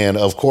can. And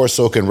of course,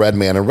 so can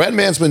Redman. And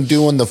Redman's been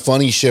doing the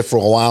funny shit for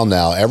a while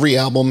now. Every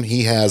album,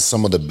 he has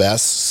some of the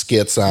best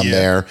skits on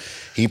there.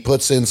 He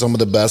puts in some of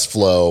the best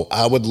flow.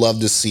 I would love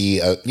to see,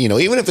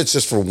 even if it's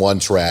just for one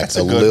track,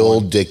 a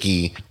Lil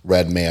Dicky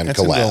Redman That's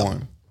collab. a good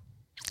one.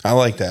 I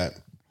like that.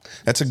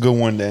 That's a good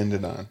one to end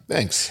it on.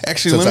 Thanks.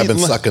 Actually, since let I've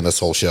me- been sucking this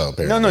whole show,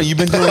 apparently. No, you've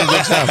been doing a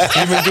good job.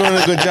 You've been doing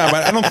a good job.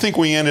 I don't think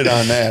we ended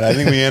on that. I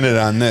think we ended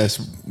on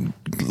this.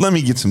 Let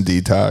me get some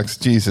detox.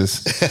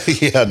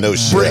 Jesus. Yeah, no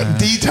shit.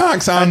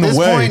 Detox on At the this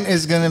way. point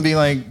is going to be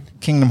like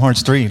Kingdom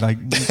Hearts 3. Like,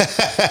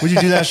 what'd you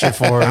do that shit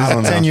for?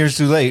 It's 10 years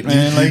too late,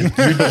 man. Like,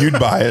 You'd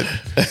buy it.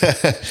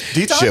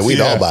 Detox? Shit, we'd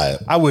all buy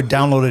it. I would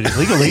download it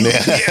illegally.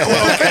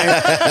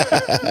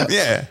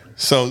 Yeah.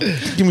 So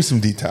give me some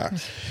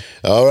Detox.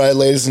 All right,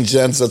 ladies and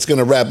gents, that's going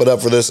to wrap it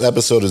up for this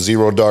episode of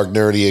Zero Dark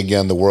Nerdy.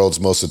 Again, the world's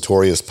most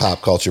notorious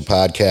pop culture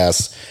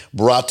podcast,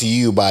 brought to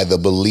you by the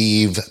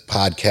Believe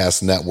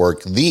Podcast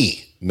Network, the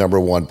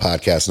 #1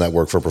 podcast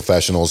network for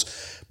professionals.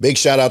 Big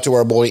shout out to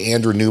our boy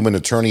Andrew Newman,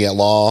 attorney at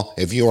law.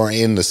 If you are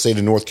in the state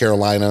of North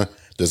Carolina,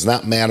 does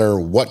not matter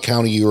what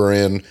county you are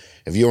in.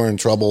 If you are in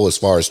trouble as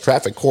far as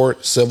traffic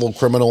court, civil,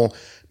 criminal,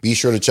 be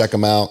sure to check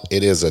him out.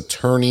 It is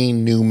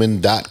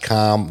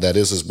attorneynewman.com. That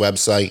is his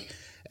website.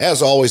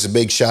 As always, a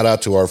big shout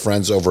out to our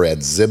friends over at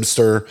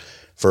Zibster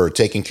for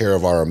taking care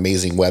of our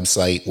amazing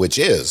website, which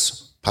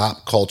is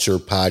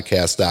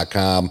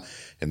popculturepodcast.com.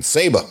 And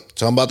Saba,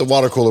 tell them about the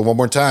water cooler one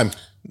more time.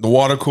 The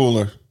water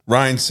cooler.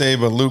 Ryan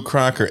Saba, Luke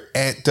Crocker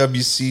at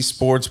WC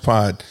Sports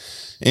Pod.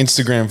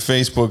 Instagram,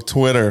 Facebook,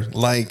 Twitter.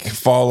 Like,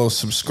 follow,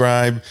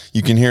 subscribe.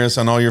 You can hear us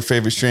on all your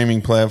favorite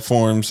streaming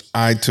platforms,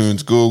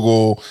 iTunes,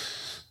 Google.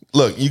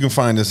 Look, you can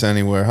find us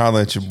anywhere.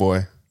 Holla at your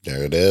boy.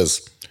 There it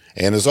is.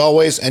 And as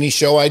always, any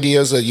show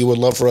ideas that you would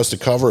love for us to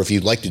cover, if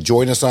you'd like to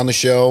join us on the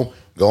show,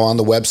 go on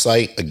the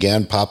website,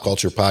 again,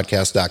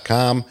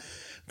 popculturepodcast.com.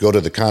 Go to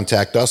the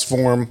Contact Us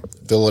form,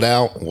 fill it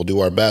out, we'll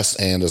do our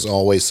best. And as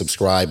always,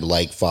 subscribe,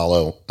 like,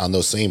 follow on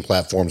those same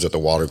platforms that the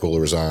water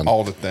cooler is on.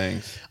 All the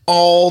things.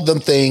 All the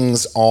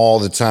things, all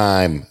the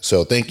time.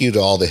 So thank you to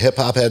all the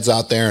hip-hop heads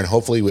out there, and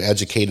hopefully we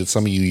educated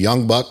some of you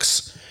young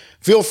bucks.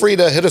 Feel free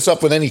to hit us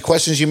up with any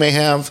questions you may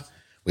have.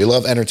 We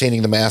love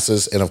entertaining the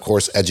masses and, of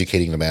course,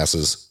 educating the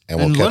masses. And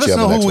we'll catch you on the next one.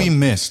 Let us know who we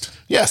missed.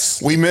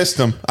 Yes. We missed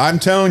them. I'm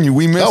telling you,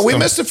 we missed them. Oh, we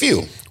missed a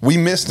few. We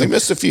missed them. We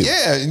missed a few.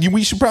 Yeah,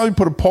 we should probably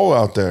put a poll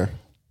out there.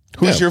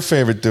 Who's your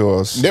favorite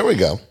duos? There we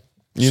go.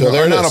 You so know,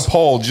 there or it not is. a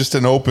poll, just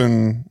an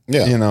open,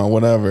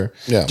 whatever.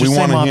 Yeah. Just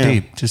say Mobb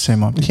Deep. Just say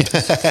Mobb Deep.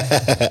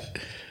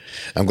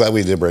 I'm glad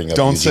we did bring up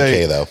Don't UGK,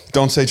 say though.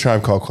 Don't say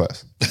Tribe Called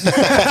Quest.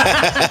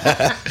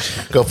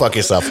 Go fuck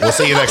yourself. We'll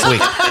see you next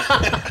week.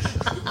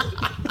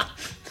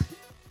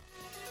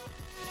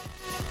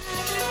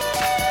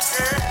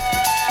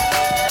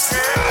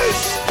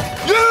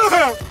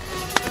 Yeah!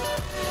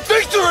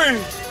 Victory!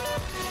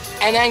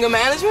 And anger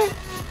management?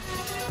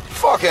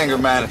 Fuck anger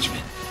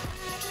management.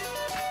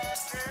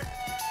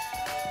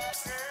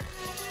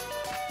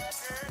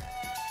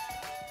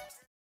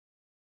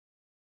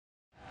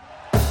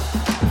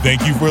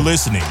 Thank you for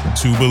listening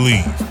to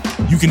Believe.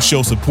 You can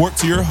show support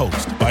to your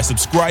host by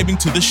subscribing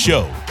to the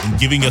show and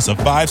giving us a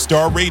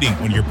 5-star rating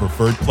on your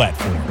preferred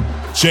platform.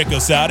 Check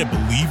us out at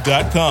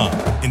Believe.com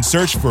and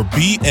search for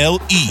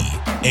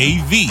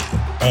BLEAV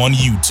on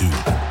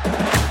YouTube.